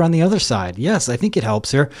Roger on the other side. Yes, I think it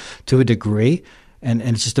helps her to a degree, and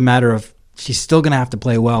it's just a matter of she's still going to have to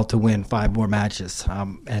play well to win 5 more matches,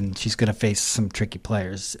 and she's going to face some tricky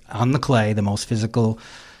players on the clay, the most physical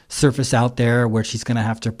surface out there, where she's going to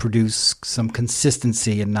have to produce some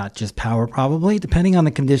consistency and not just power, probably, depending on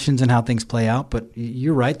the conditions and how things play out. But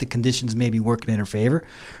you're right, the conditions may be working in her favor.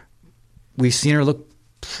 We've seen her look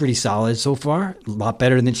pretty solid so far, a lot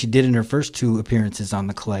better than she did in her first 2 appearances on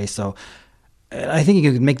the clay. So I think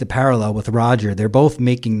you could make the parallel with Roger. They're both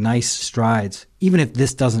making nice strides. Even if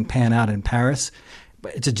this doesn't pan out in Paris,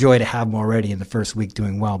 it's a joy to have them already in the first week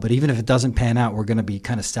doing well. But even if it doesn't pan out, we're going to be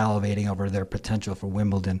kind of salivating over their potential for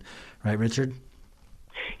Wimbledon. Right, Richard?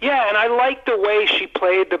 Yeah, and I like the way she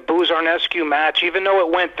played the Buzarnescu match. Even though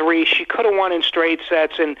it went 3, she could have won in straight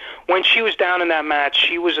sets. And when she was down in that match,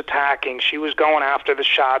 she was attacking. She was going after the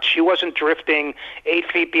shots. She wasn't drifting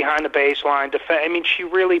 8 feet behind the baseline. I mean, she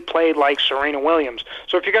really played like Serena Williams.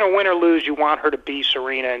 So if you're going to win or lose, you want her to be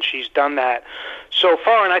Serena, and she's done that so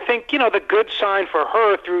far. And I think, the good sign for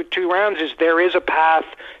her through 2 rounds is there is a path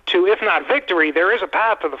to, if not victory, there is a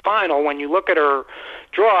path to the final. When you look at her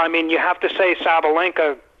draw, I mean, you have to say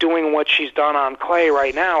Sabalenka doing what she's done on clay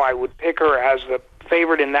right now, I would pick her as the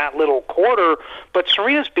favorite in that little quarter. But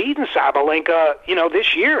Serena's beaten Sabalenka,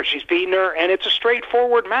 this year. She's beaten her, and it's a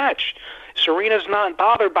straightforward match. Serena's not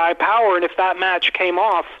bothered by power, and if that match came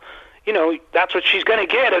off, that's what she's going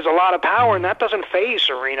to get, is a lot of power, and that doesn't faze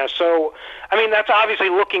Serena. So, I mean, that's obviously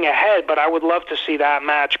looking ahead, but I would love to see that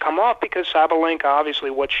match come off, because Sabalenka, obviously,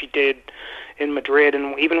 what she did in Madrid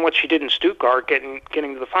and even what she did in Stuttgart, getting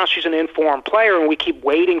to the final, she's an informed player, and we keep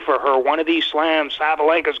waiting for her. One of these slams,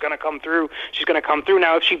 Sabalenka's going to come through. She's going to come through.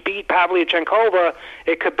 Now, if she beat Pavlyuchenkova,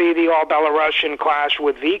 it could be the all-Belarusian clash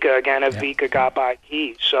with Vika again, if Vika got by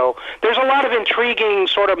key. So there's a lot of intriguing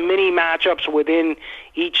sort of mini matchups within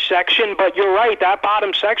each section, but you're right, that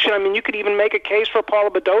bottom section, I mean, you could even make a case for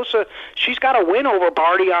Paula Badosa. She's got a win over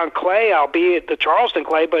Barty on clay, albeit the Charleston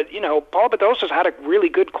clay, but, Paula Badosa's had a really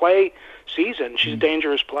good clay season. She's a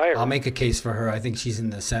dangerous player. I'll make a case for her. I think she's in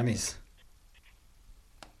the semis.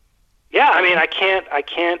 Yeah, I mean, I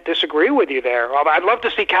can't disagree with you there. I'd love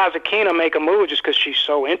to see Kazatkina make a move just because she's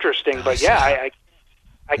so interesting, but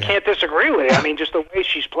I can't disagree with you. I mean, just the way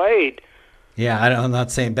she's played. Yeah, I'm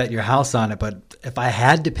not saying bet your house on it, but if I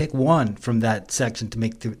had to pick one from that section to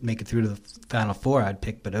make it through to the Final Four, I'd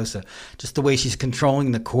pick Badosa. Just the way she's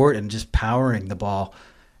controlling the court and just powering the ball,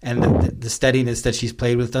 and the steadiness that she's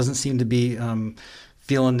played with, doesn't seem to be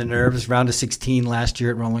feeling the nerves. Round of 16 last year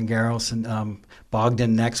at Roland-Garros, and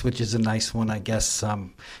Bogdan next, which is a nice one, I guess.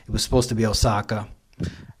 It was supposed to be Osaka,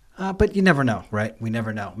 but you never know, right? We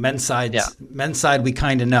never know. Men's side, we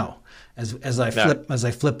kind of know. As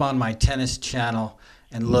I flip on my tennis channel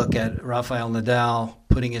and look at Rafael Nadal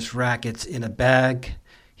putting his rackets in a bag,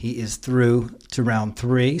 he is through to round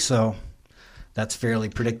 3. So that's fairly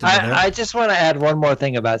predictable. I just want to add one more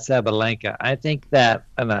thing about Sabalenka. I think that,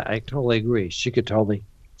 and I totally agree, she could totally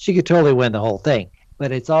win the whole thing.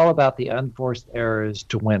 But it's all about the unforced errors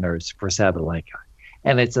to winners for Sabalenka.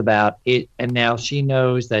 And it's about it. And now she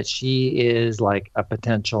knows that she is like a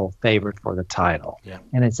potential favorite for the title. Yeah.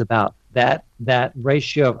 And it's about that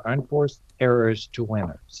ratio of unforced errors to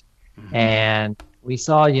winners. Mm-hmm. And we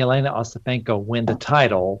saw Yelena Ostapenko win the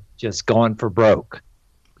title just going for broke.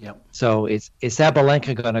 Yep. So is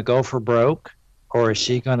Sabalenka going to go for broke, or is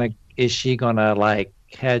she going to like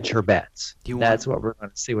hedge her bets? That's what we're going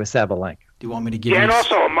to see with Sabalenka. Do you want me to give you? And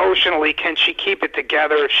also emotionally, can she keep it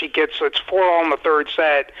together? If she gets, it's 4-all in the third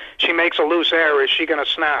set, she makes a loose error, is she going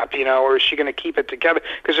to snap, or is she going to keep it together?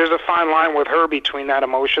 Because there's a fine line with her between that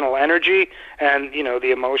emotional energy and,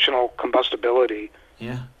 the emotional combustibility.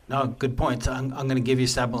 Yeah. No, good point. I'm going to give you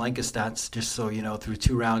Sabalenka stats just so you know. Through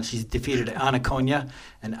 2 rounds, she's defeated Anna Konya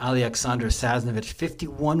and Alexandra Sasnovich,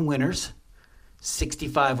 51 winners,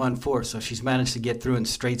 65 unforced. So she's managed to get through in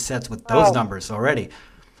straight sets with those numbers already.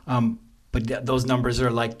 But those numbers are,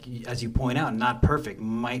 like, as you point out, not perfect.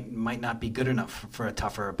 Might not be good enough for a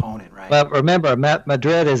tougher opponent, right? Well, remember,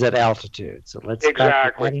 Madrid is at altitude, so let's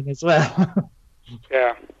start fighting as well.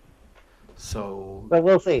 Yeah. So. But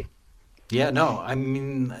we'll see. Yeah, no, I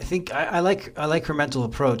mean, I think I like her mental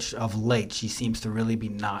approach of late. She seems to really be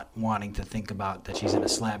not wanting to think about that she's in a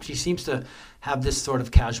slam. She seems to have this sort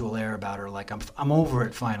of casual air about her, like I'm over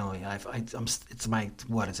it finally. It's my,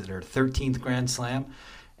 what is it, her 13th Grand Slam,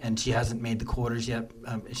 and she hasn't made the quarters yet.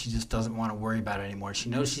 She just doesn't want to worry about it anymore. She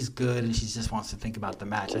knows she's good, and she just wants to think about the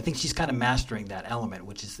match. I think she's kind of mastering that element,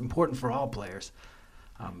 which is important for all players.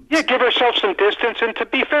 Yeah, give herself some distance, and to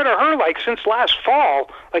be fair to her, like since last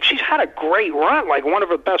fall, like she's had a great run, like one of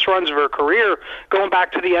the best runs of her career, going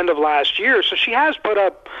back to the end of last year. So she has put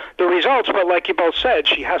up the results, but like you both said,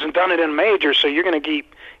 she hasn't done it in majors. So you're going to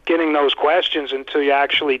keep getting those questions until you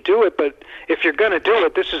actually do it. But if you're going to do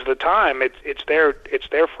it, this is the time. It's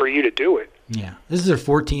there for you to do it. Yeah, this is her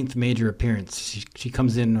 14th major appearance. She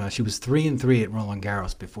comes in. She was 3-3 at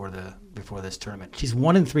Roland-Garros before this tournament. She's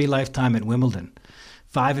 1-3 lifetime at Wimbledon.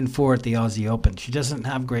 5-4 at the Aussie Open. She doesn't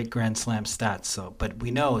have great Grand Slam stats, but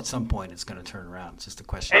we know at some point it's going to turn around. It's just a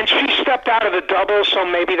question. And she stepped out of the doubles, so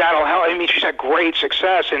maybe that'll help. I mean, she's had great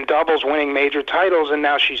success in doubles, winning major titles, and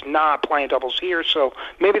now she's not playing doubles here, so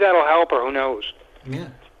maybe that'll help her. Who knows? Yeah,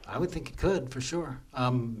 I would think it could for sure.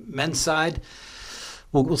 Men's side,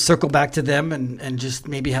 we'll circle back to them and just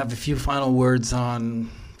maybe have a few final words on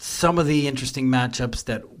some of the interesting matchups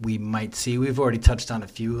that we might see. We've already touched on a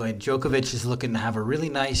few. Like Djokovic is looking to have a really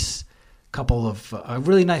nice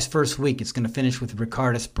first week. It's going to finish with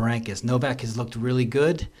Ricardus Berankis. Novak has looked really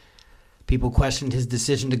good. People questioned his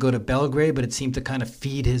decision to go to Belgrade, but it seemed to kind of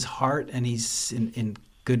feed his heart, and he's in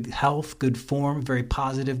good health, good form, very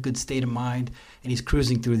positive, good state of mind, and he's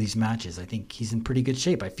cruising through these matches. I think he's in pretty good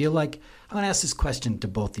shape. I feel like I'm going to ask this question to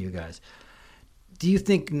both of you guys. Do you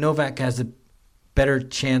think Novak has a better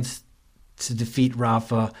chance to defeat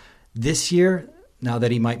Rafa this year, now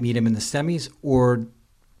that he might meet him in the semis, or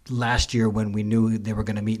last year when we knew they were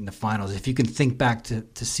going to meet in the finals? If you can think back to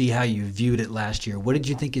see how you viewed it last year, what did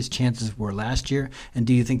you think his chances were last year, and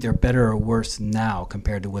do you think they're better or worse now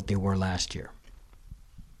compared to what they were last year?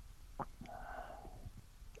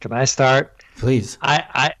 Can I start? Please.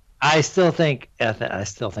 I still think it's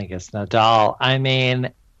Nadal. I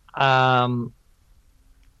mean,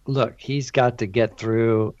 look, he's got to get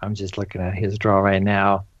through. I'm just looking at his draw right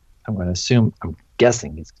now. I'm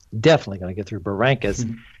guessing he's definitely going to get through Berankis.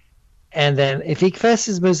 Mm-hmm. And then if he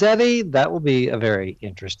faces Musetti, that will be a very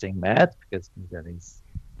interesting match because Musetti's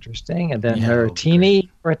interesting. And then Berrettini,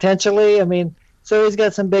 potentially. I mean, so he's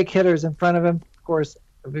got some big hitters in front of him. Of course,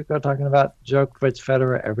 we've got talking about Djokovic,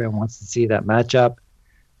 Federer. Everyone wants to see that matchup.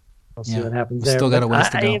 We'll see what happens there. Still got a ways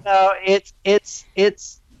to go. You know, it's.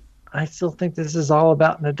 I still think this is all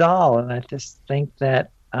about Nadal, and I just think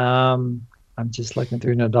that I'm just looking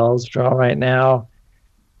through Nadal's draw right now.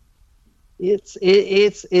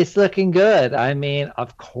 It's looking good. I mean,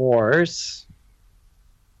 of course,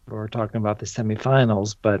 we're talking about the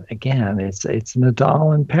semifinals, but again, it's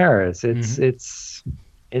Nadal in Paris. It's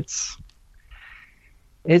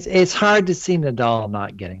hard to see Nadal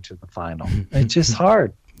not getting to the final. It's just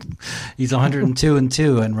hard. He's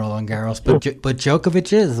 102-2 in Roland-Garros, but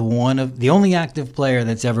Djokovic is one of the only active player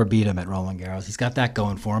that's ever beat him at Roland-Garros. He's got that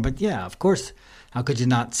going for him. But yeah, of course, how could you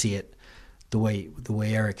not see it the way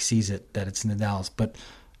Eric sees it, that it's Nadal's? But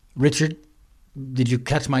Richard, did you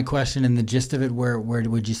catch my question and the gist of it? Where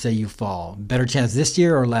would you say you fall? Better chance this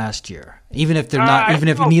year or last year? Even if they're not,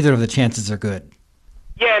 if neither of the chances are good.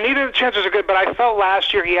 Yeah, neither of the chances are good. But I felt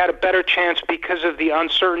last year he had a better chance because of the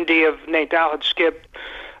uncertainty of Nadal had skipped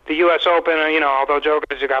the U.S. Open, although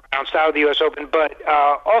Djokovic got bounced out of the U.S. Open, but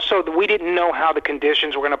also we didn't know how the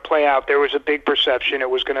conditions were going to play out. There was a big perception it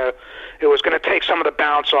was going to take some of the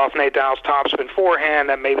bounce off Nadal's topspin forehand,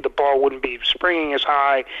 that maybe the ball wouldn't be springing as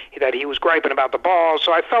high, that he was griping about the ball.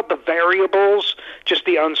 So I felt the variables, just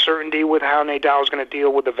the uncertainty with how Nadal was going to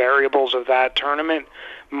deal with the variables of that tournament,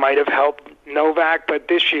 might have helped Novak. But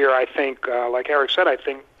this year, I think, like Eric said, I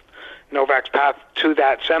think Novak's path to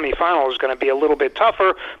that semifinal is going to be a little bit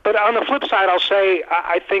tougher. But on the flip side, I'll say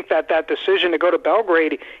I think that decision to go to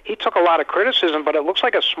Belgrade, he took a lot of criticism, but it looks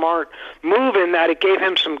like a smart move in that it gave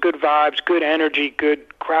him some good vibes, good energy, good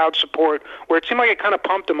crowd support, where it seemed like it kind of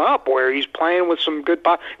pumped him up, where he's playing with some good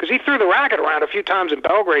because he threw the racket around a few times in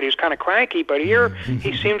Belgrade. He was kind of cranky, but here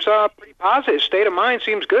he seems pretty positive. His state of mind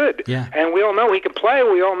seems good. Yeah. And we all know he can play.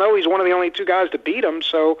 We all know he's one of the only two guys to beat him,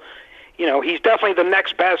 so he's definitely the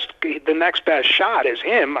next best shot is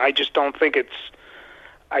him. I just don't think you're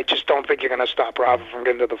going to stop Rafa from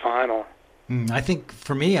getting to the final. I think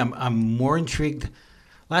for me, I'm more intrigued.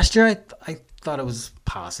 Last year, I thought it was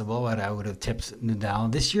possible that I would have tipped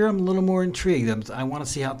Nadal. This year, I'm a little more intrigued. I want to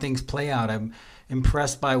see how things play out. I'm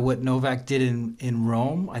impressed by what Novak did in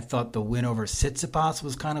Rome. I thought the win over Tsitsipas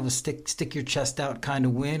was kind of a stick your chest out kind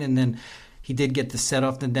of win, and then he did get the set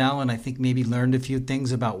off Nadal, and I think maybe learned a few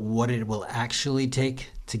things about what it will actually take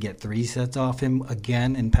to get 3 sets off him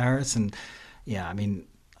again in Paris. And yeah, I mean,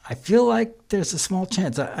 I feel like there's a small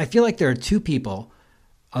chance. I feel like there are 2 people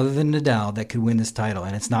other than Nadal that could win this title,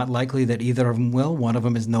 and it's not likely that either of them will. One of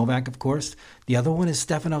them is Novak, of course. The other one is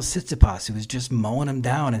Stefanos Tsitsipas, who is just mowing him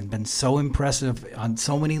down and been so impressive on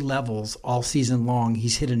so many levels all season long.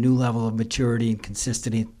 He's hit a new level of maturity and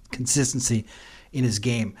consistency in his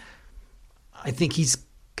game. I think he's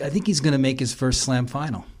going to make his first Slam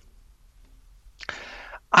final.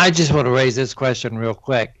 I just want to raise this question real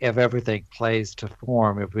quick. If everything plays to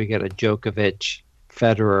form, if we get a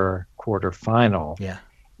Djokovic-Federer quarterfinal, yeah,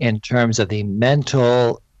 in terms of the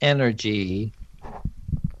mental energy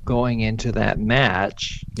going into that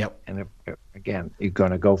match, yep. And again, you're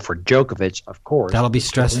going to go for Djokovic, of course. That'll be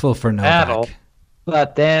stressful for Novak.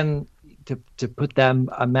 But then to put that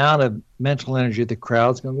amount of mental energy, the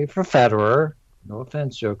crowd's going to be for Federer. No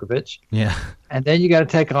offense, Djokovic. Yeah. And then you got to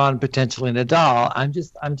take on potentially Nadal.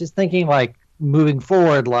 I'm just thinking, like, moving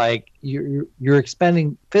forward, like you're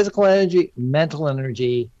expending physical energy, mental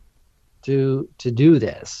energy to do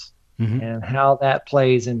this, and how that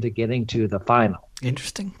plays into getting to the final.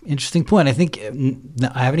 Interesting point. I think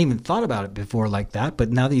I haven't even thought about it before like that,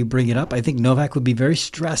 but now that you bring it up, I think Novak would be very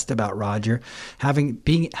stressed about Roger having it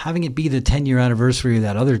be the 10-year anniversary of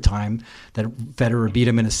that other time that Federer beat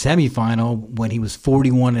him in a semifinal when he was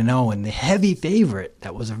 41-0 and the heavy favorite.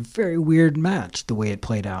 That was a very weird match the way it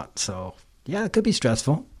played out. So yeah, it could be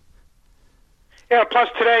stressful. Yeah, plus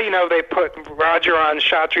today, they put Roger on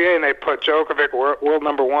Chatrier and they put Djokovic, world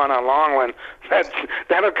number 1, on Longland.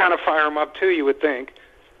 That'll kind of fire him up too, you would think.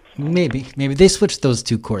 Maybe they switched those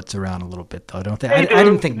 2 courts around a little bit, though, don't they? I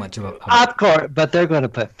didn't think much about it. Of course, but they're going to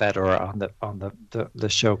put Federer on the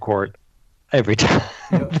show court every time.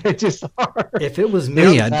 They just are. If it was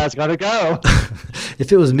me, that's going to go.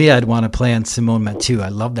 If it was me, I'd want to play on Simone Mathieu. I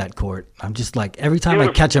love that court. I'm just like, every time I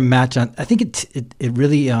catch a match on, I think it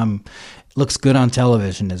really looks good on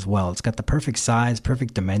television as well. It's got the perfect size,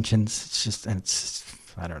 perfect dimensions.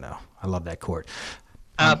 I don't know. I love that court.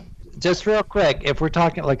 Just real quick, if we're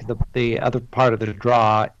talking like the other part of the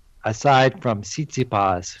draw, aside from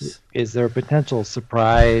Tsitsipas, is there a potential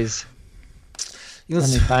surprise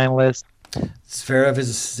semi-finalist?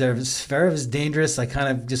 Zverev is dangerous. I kind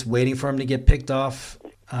of just waiting for him to get picked off.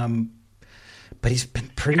 But he's been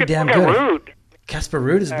pretty damn good. Casper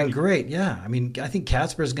Ruud has been great. Yeah, I mean, I think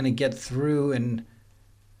Casper is going to get through, and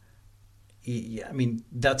I mean,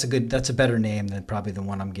 that's a better name than probably the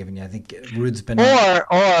one I'm giving you. I think Ruud's been.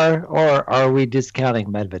 Or are we discounting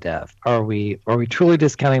Medvedev? Are we truly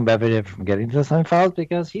discounting Medvedev from getting to the semifinals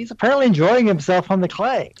because he's apparently enjoying himself on the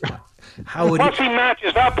clay? Plus, he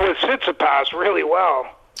matches up with Tsitsipas really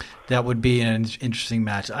well. That would be an interesting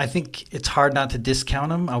match. I think it's hard not to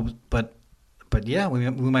discount him, But yeah, we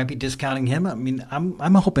might be discounting him. I mean,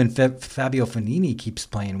 I'm hoping Fabio Fognini keeps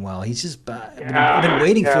playing well. He's just I've been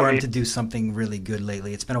waiting for him to do something really good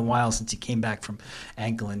lately. It's been a while since he came back from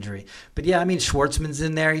ankle injury. But yeah, I mean, Schwartzman's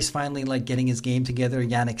in there. He's finally like getting his game together.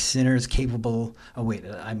 Yannick Sinner is capable. Oh wait,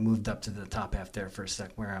 I moved up to the top half there for a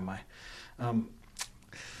sec. Where am I?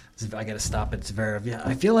 I got to stop at Zverev. Yeah,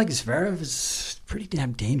 I feel like Zverev is pretty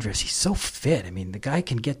damn dangerous. He's so fit. I mean, the guy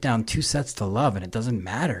can get down 2 sets to love, and it doesn't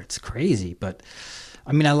matter. It's crazy. But,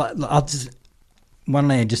 I mean, I'll just – why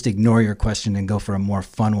don't I just ignore your question and go for a more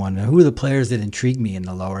fun one? Who are the players that intrigue me in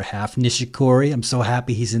the lower half? Nishikori, I'm so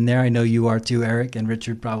happy he's in there. I know you are too, Eric, and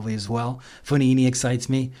Richard probably as well. Fognini excites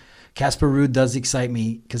me. Casper Ruud does excite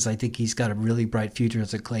me because I think he's got a really bright future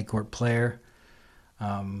as a clay court player.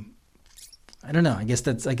 I don't know. I guess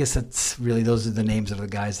that's really, those are the names of the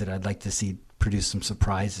guys that I'd like to see produce some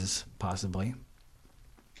surprises, possibly.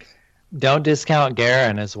 Don't discount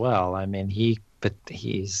Guerin as well. I mean, he's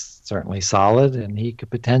certainly solid, and he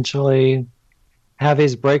could potentially have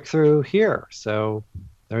his breakthrough here. So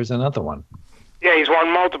there's another one. Yeah, he's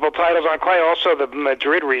won multiple titles on clay. Also, the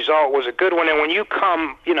Madrid result was a good one. And when you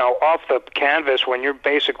come, off the canvas, when you're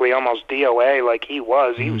basically almost DOA like he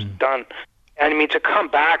was done. And I mean, to come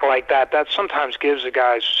back like that sometimes gives the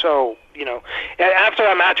guys so, after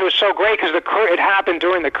that match, it was so great because it happened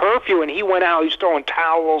during the curfew, and he went out, he's throwing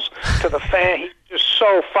towels to the fan. He's just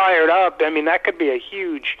so fired up. I mean, that could be a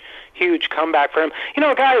huge comeback for him. A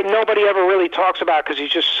guy that nobody ever really talks about because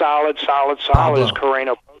he's just solid Pablo. is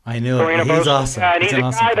Carreno Busta. I knew it. He's awesome. And he's a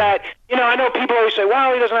guy that, I know people always say,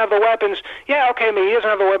 well, he doesn't have the weapons. Yeah, okay, I mean, he doesn't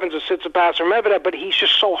have the weapons of Tsitsipas or Medvedev, but he's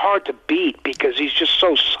just so hard to beat because he's just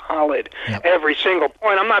so solid every single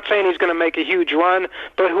point. I'm not saying he's going to make a huge run,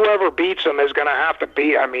 but whoever beats him is going to have to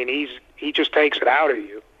beat. I mean, he just takes it out of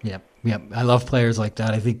you. Yep. I love players like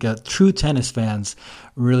that. I think true tennis fans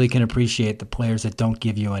really can appreciate the players that don't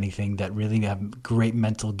give you anything, that really have great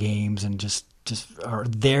mental games and just are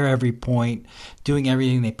there every point, doing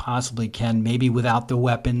everything they possibly can, maybe without the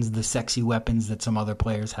weapons, the sexy weapons that some other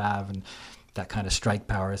players have, and that kind of strike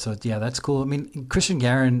power. So, yeah, that's cool. I mean, Christian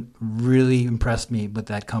Garin really impressed me with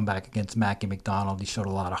that comeback against Mackie McDonald. He showed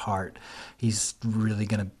a lot of heart. He's really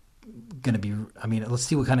going to be, I mean, let's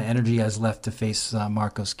see what kind of energy he has left to face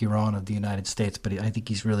Marcos Giron of the United States, but I think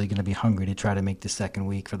he's really going to be hungry to try to make the second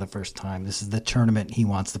week for the first time. This is the tournament he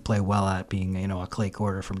wants to play well at, being, a clay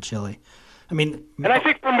quarter from Chile. And I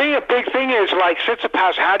think for me a big thing is, like,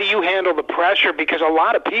 Tsitsipas, how do you handle the pressure? Because a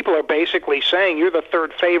lot of people are basically saying you're the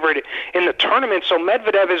third favorite in the tournament, so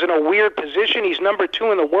Medvedev is in a weird position. He's number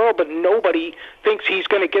 2 in the world, but nobody thinks he's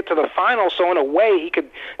going to get to the final, so in a way he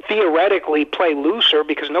could theoretically play looser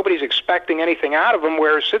because nobody's expecting anything out of him,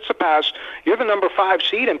 whereas Tsitsipas, you're the number 5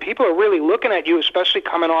 seed, and people are really looking at you, especially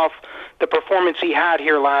coming off the performance he had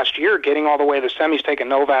here last year, getting all the way to the semis, taking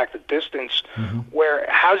Novak the distance. Where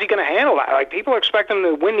how's he going to handle that? Like, people expect him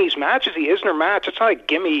to win these matches. The Isner match, it's not a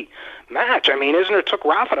gimme match. I mean, Isner took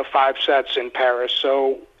Rafa to 5 sets in Paris,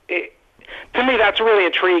 so to me that's really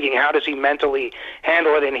intriguing. How does he mentally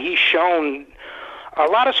handle it? And he's shown a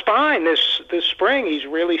lot of spine this spring. He's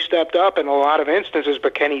really stepped up in a lot of instances,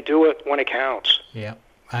 but can he do it when it counts? Yeah.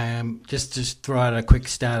 Just throw out a quick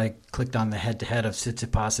stat. I clicked on the head-to-head of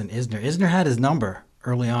Tsitsipas and Isner. Isner had his number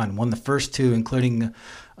early on, won the first 2, including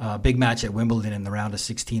a big match at Wimbledon in the round of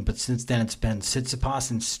 16. But since then, it's been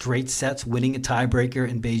Tsitsipas in straight sets, winning a tiebreaker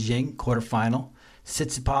in Beijing, quarterfinal.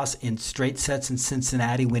 Tsitsipas in straight sets in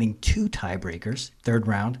Cincinnati, winning 2 tiebreakers, third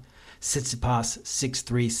round. Tsitsipas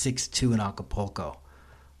 6-3, 6-2 in Acapulco.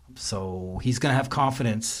 So he's going to have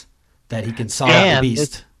confidence that he can solve the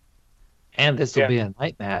beast. And this will be a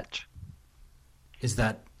night match. Is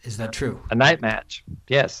that true? A night match.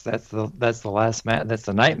 Yes, that's the last match. That's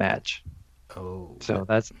the night match. Oh, so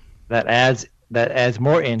that adds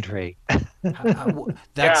more intrigue.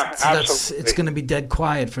 It's going to be dead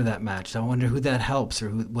quiet for that match. I wonder who that helps or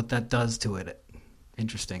what that does to it.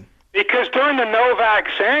 Interesting. Because during the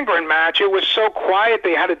Novak-Sandgren match, it was so quiet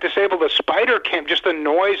they had to disable the spider cam. Just the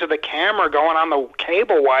noise of the camera going on the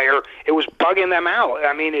cable wire, it was bugging them out.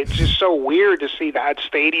 I mean, it's just so weird to see that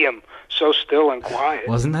stadium so still and quiet.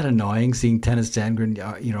 Wasn't that annoying, seeing Tennis Sandgren?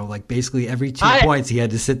 Like basically every 2 points he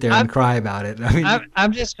had to sit there and cry about it. I mean,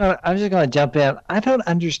 I'm just gonna jump in. I don't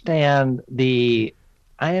understand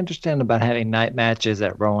I understand about having night matches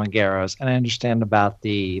at Roland-Garros, and I understand about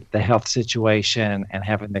the health situation and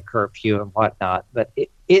having the curfew and whatnot. But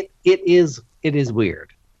it is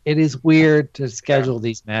weird. It is weird to schedule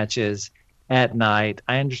these matches at night.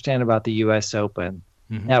 I understand about the U.S. Open.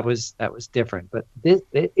 Mm-hmm. That was different, but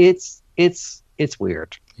it's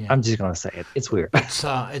weird. Yeah. I'm just going to say it. It's weird.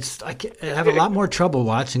 I have a lot more trouble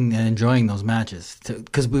watching and enjoying those matches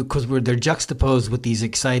because they're juxtaposed with these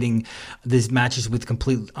matches with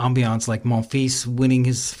complete ambiance, like Monfils winning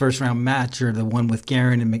his first round match, or the one with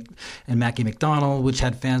Garin and Mackie McDonald, which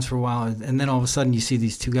had fans for a while, and then all of a sudden you see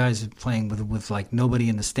these 2 guys playing with like nobody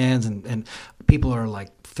in the stands, and people are like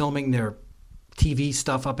filming their TV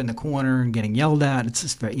stuff up in the corner and getting yelled at. It's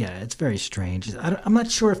just it's very strange. I'm not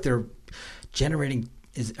sure if they're generating.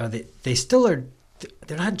 They're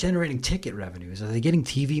not generating ticket revenues. Are they getting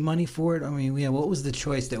TV money for it? I mean, what was the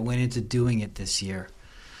choice that went into doing it this year?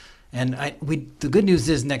 And the good news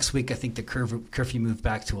is next week I think the curfew moved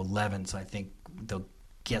back to 11, so I think they'll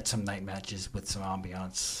get some night matches with some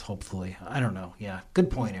ambiance. Hopefully, I don't know. Yeah,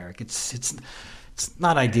 good point, Eric. It's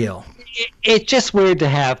not ideal. It's just weird to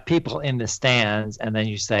have people in the stands, and then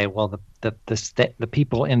you say, well, the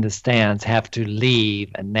people in the stands have to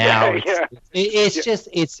leave, and now that's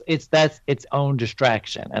its own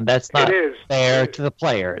distraction, and that's not fair to the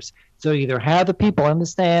players. So either have the people in the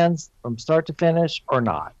stands from start to finish, or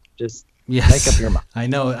not. Just make up your mind. I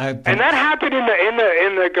know. And that happened in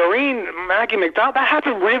the Garin Mackie McDonald. That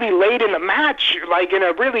happened really late in the match, like in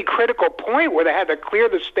a really critical point where they had to clear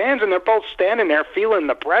the stands, and they're both standing there feeling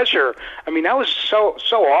the pressure. I mean, that was so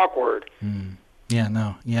awkward. Yeah,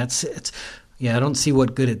 no, yeah, it's I don't see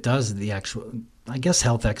what good it does. I guess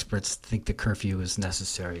health experts think the curfew is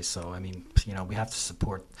necessary. So I mean, we have to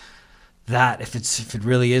support that if it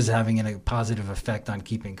really is having a positive effect on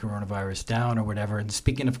keeping coronavirus down or whatever. And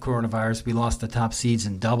speaking of coronavirus, we lost the top seeds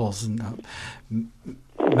in doubles, and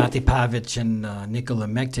Mate Pavic and Nikola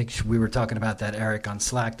Mektic, we were talking about that, Eric, on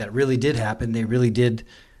Slack. That really did happen. They really did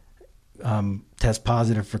test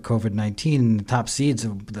positive for COVID-19. The top seeds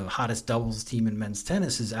of the hottest doubles team in men's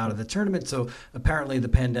tennis is out of the tournament. So apparently the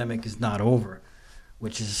pandemic is not over,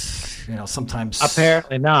 which is, sometimes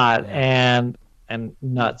apparently not. Yeah. And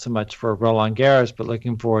not so much for Roland-Garros, but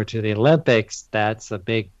looking forward to the Olympics. That's a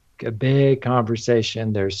big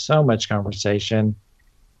conversation. There's so much conversation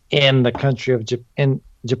in the country of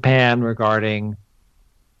Japan regarding,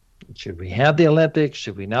 should we have the Olympics?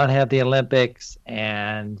 Should we not have the Olympics?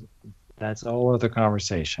 And that's a whole other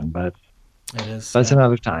conversation, but it is. That's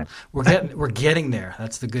another time. We're getting there.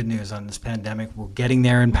 That's the good news on this pandemic. We're getting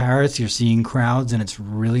there in Paris. You're seeing crowds, and it's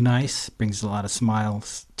really nice. It brings a lot of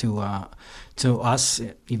smiles to us,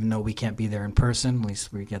 even though we can't be there in person. At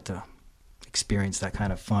least we get to experience that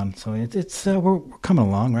kind of fun. So it's we're coming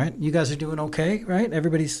along, right? You guys are doing okay, right?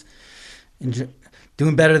 Everybody's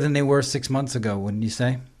doing better than they were 6 months ago, wouldn't you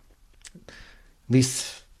say? At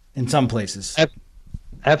least in some places.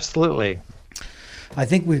 Absolutely. I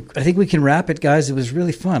think we can wrap it, guys. It was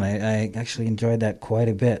really fun. I actually enjoyed that quite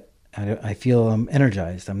a bit. I feel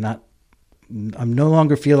energized. I'm no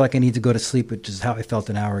longer feel like I need to go to sleep, which is how I felt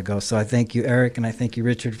an hour ago. So I thank you, Eric, and I thank you,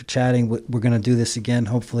 Richard, for chatting. We're going to do this again,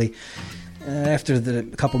 hopefully, after a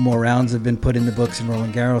couple more rounds have been put in the books in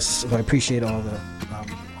Roland-Garros. So I appreciate all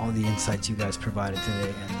the insights you guys provided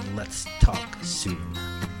today, and let's talk soon.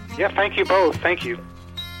 Yeah, thank you both. Thank you.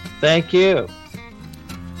 Thank you.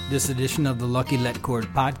 This edition of the Lucky Let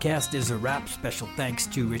Cord podcast is a wrap. Special thanks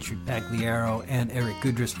to Richard Pagliaro and Eric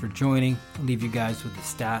Goodrus for joining. I'll leave you guys with the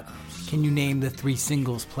stat. Can you name the 3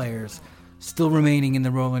 singles players still remaining in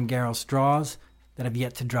the Roland-Garros draws that have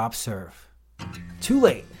yet to drop serve? Too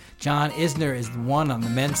late. John Isner is the one on the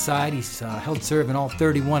men's side. He's held serve in all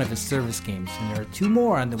 31 of his service games. And there are 2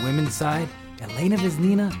 more on the women's side, Elena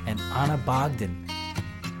Vesnina and Anna Bogdan.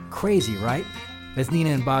 Crazy, right?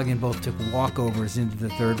 Vesnina and Bogdan both took walkovers into the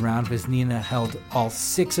 3rd round. Vesnina held all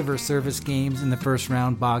 6 of her service games in the 1st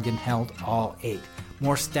round. Bogdan held all 8.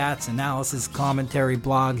 More stats, analysis, commentary,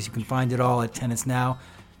 blogs. You can find it all at Tennis Now.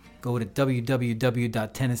 Go to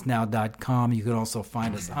www.tennisnow.com. You can also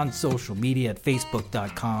find us on social media at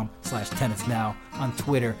facebook.com/tennisnow, on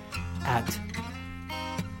Twitter at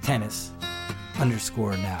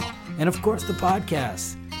tennis_now. And of course the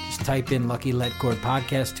podcast. Just type in Lucky Let Cord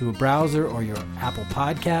Podcast to a browser or your Apple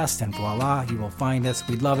Podcast, and voila, you will find us.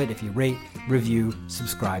 We'd love it if you rate, review,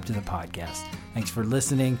 subscribe to the podcast. Thanks for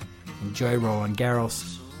listening. Enjoy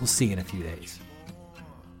Roland-Garros. We'll see you in a few days.